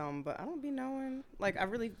get some, but I don't be knowing. Like, I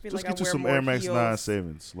really feel Just like I get you wear some more Air Max heels.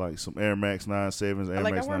 97s, like some Air Max 97s, Air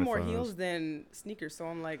Like, Max I wear more 95s. heels than sneakers, so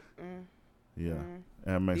I'm like, Yeah,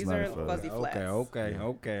 Air Max These are 95s. fuzzy flats. Okay.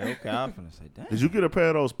 I'm finna say, damn. Did you get a pair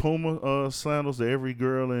of those Puma sandals that every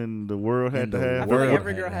girl in the world had In to the I have? feel like World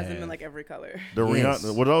every girl had to has them have. in like every color. The Yes.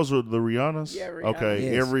 Rihanna, were those the Rihannas? Yeah, Rihanna. Okay,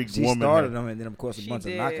 Yes, every she woman started had, them, and then of course a She bunch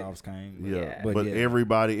did. of knockoffs came. yeah, Yeah. but yeah.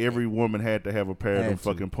 every woman had to have a pair of them Had to.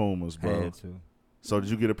 fucking Pumas, bro. Had to. So did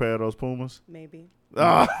you get a pair of those Pumas? Maybe.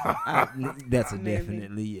 That's a Maybe.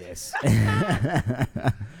 definitely yes.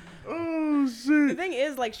 Oh The shit! thing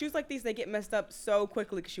is, like, shoes like these, they get messed up so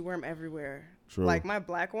quickly because you wear them everywhere. True. Like, my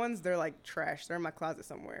black ones, they're like trash. They're in my closet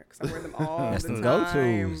somewhere because I wear them all That's the the time.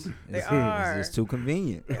 go-tos. They It's are. It's too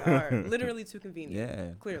convenient. They are literally too convenient. Yeah,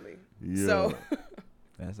 Clearly. Yeah. So,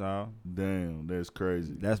 that's all. Damn, that's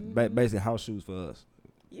crazy. That's basically house shoes for us.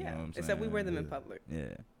 yeah. know what I'm Except we saying? wear them in Yeah. public.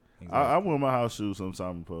 Yeah. I wear my house shoes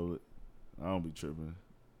sometime in public. I don't be tripping.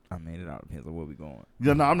 I mean, it all depends on where we going.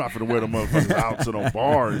 Yeah, no, I'm not finna wear them motherfuckers out to the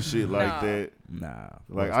bar and shit like Nah. that. Nah.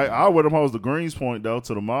 Like I wear them hoes to Greens Point though,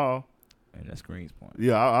 to the mall. And that's Greens Point.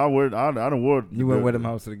 Yeah, I don't wear. You wouldn't wear them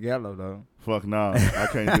house to the gallows though. Fuck nah, I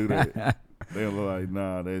can't do that. They look like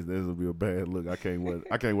nah, this will be a bad look. I can't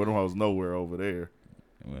wear them hoes nowhere over there.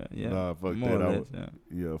 Well, yeah. Nah, fuck more that. or I less, yeah.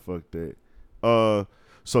 Yeah, fuck that.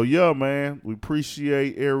 So yeah, man, we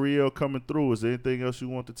appreciate Ariel coming through. Is there anything else you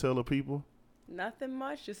want to tell the people? Nothing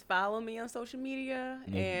much. Just follow me on social media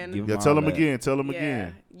Yeah, and give Yeah, all tell them that. again. Tell them yeah,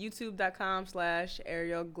 again.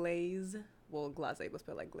 youtube.com/Ariel Glaze. Well, Glaze, but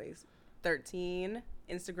spelled like Glaze. 13.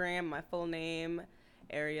 Instagram, my full name,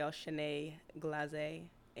 Ariel Shanae Glaze.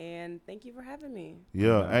 And thank you for having me.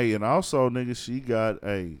 Yeah, hey, and also, nigga, she got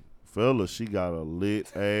she got a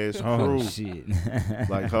lit ass Oh crew. shit.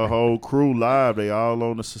 Like her whole crew live, they all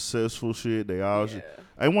on the successful shit. They all Yeah.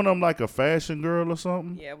 ain't one of them like a fashion girl or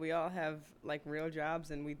something. Yeah, we all have like real jobs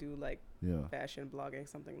and we do like Yeah, fashion blogging,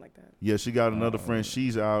 something like that. yeah. She got another Oh. friend.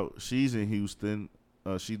 She's out. She's in Houston.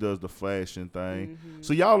 She does the fashion thing. Mhm.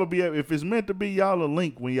 So y'all will be if it's meant to be, y'all will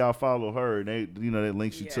link when y'all follow her. And they, that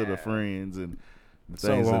links you to the Yeah. friends and the So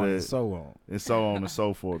things of on that. and so on. And so on and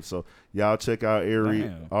so forth. So y'all check out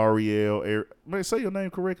Damn. Ariel. Man, say your name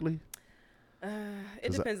correctly. It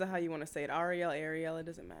 'Cause depends on how you want to say it. Ariel, it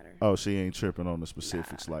doesn't matter. Oh, she ain't tripping on the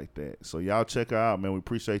specifics like that. So y'all check her out, man. We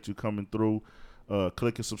appreciate you coming through.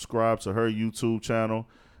 Click and subscribe to her YouTube channel.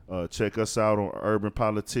 Check us out on Urban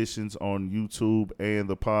Politicians on YouTube and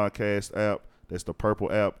the podcast app. That's the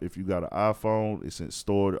purple app. If you got an iPhone, it's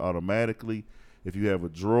stored automatically. If you have a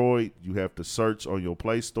Droid, you have to search on your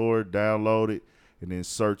Play Store, download it, and then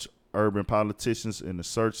search Urban Politicians in the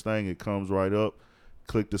search thing. It comes right up.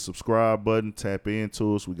 Click the subscribe button, tap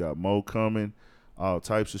into us. We got more coming, all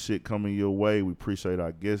types of shit coming your way. We appreciate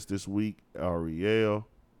our guest this week, Ariel.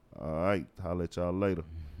 All right, holla at y'all later.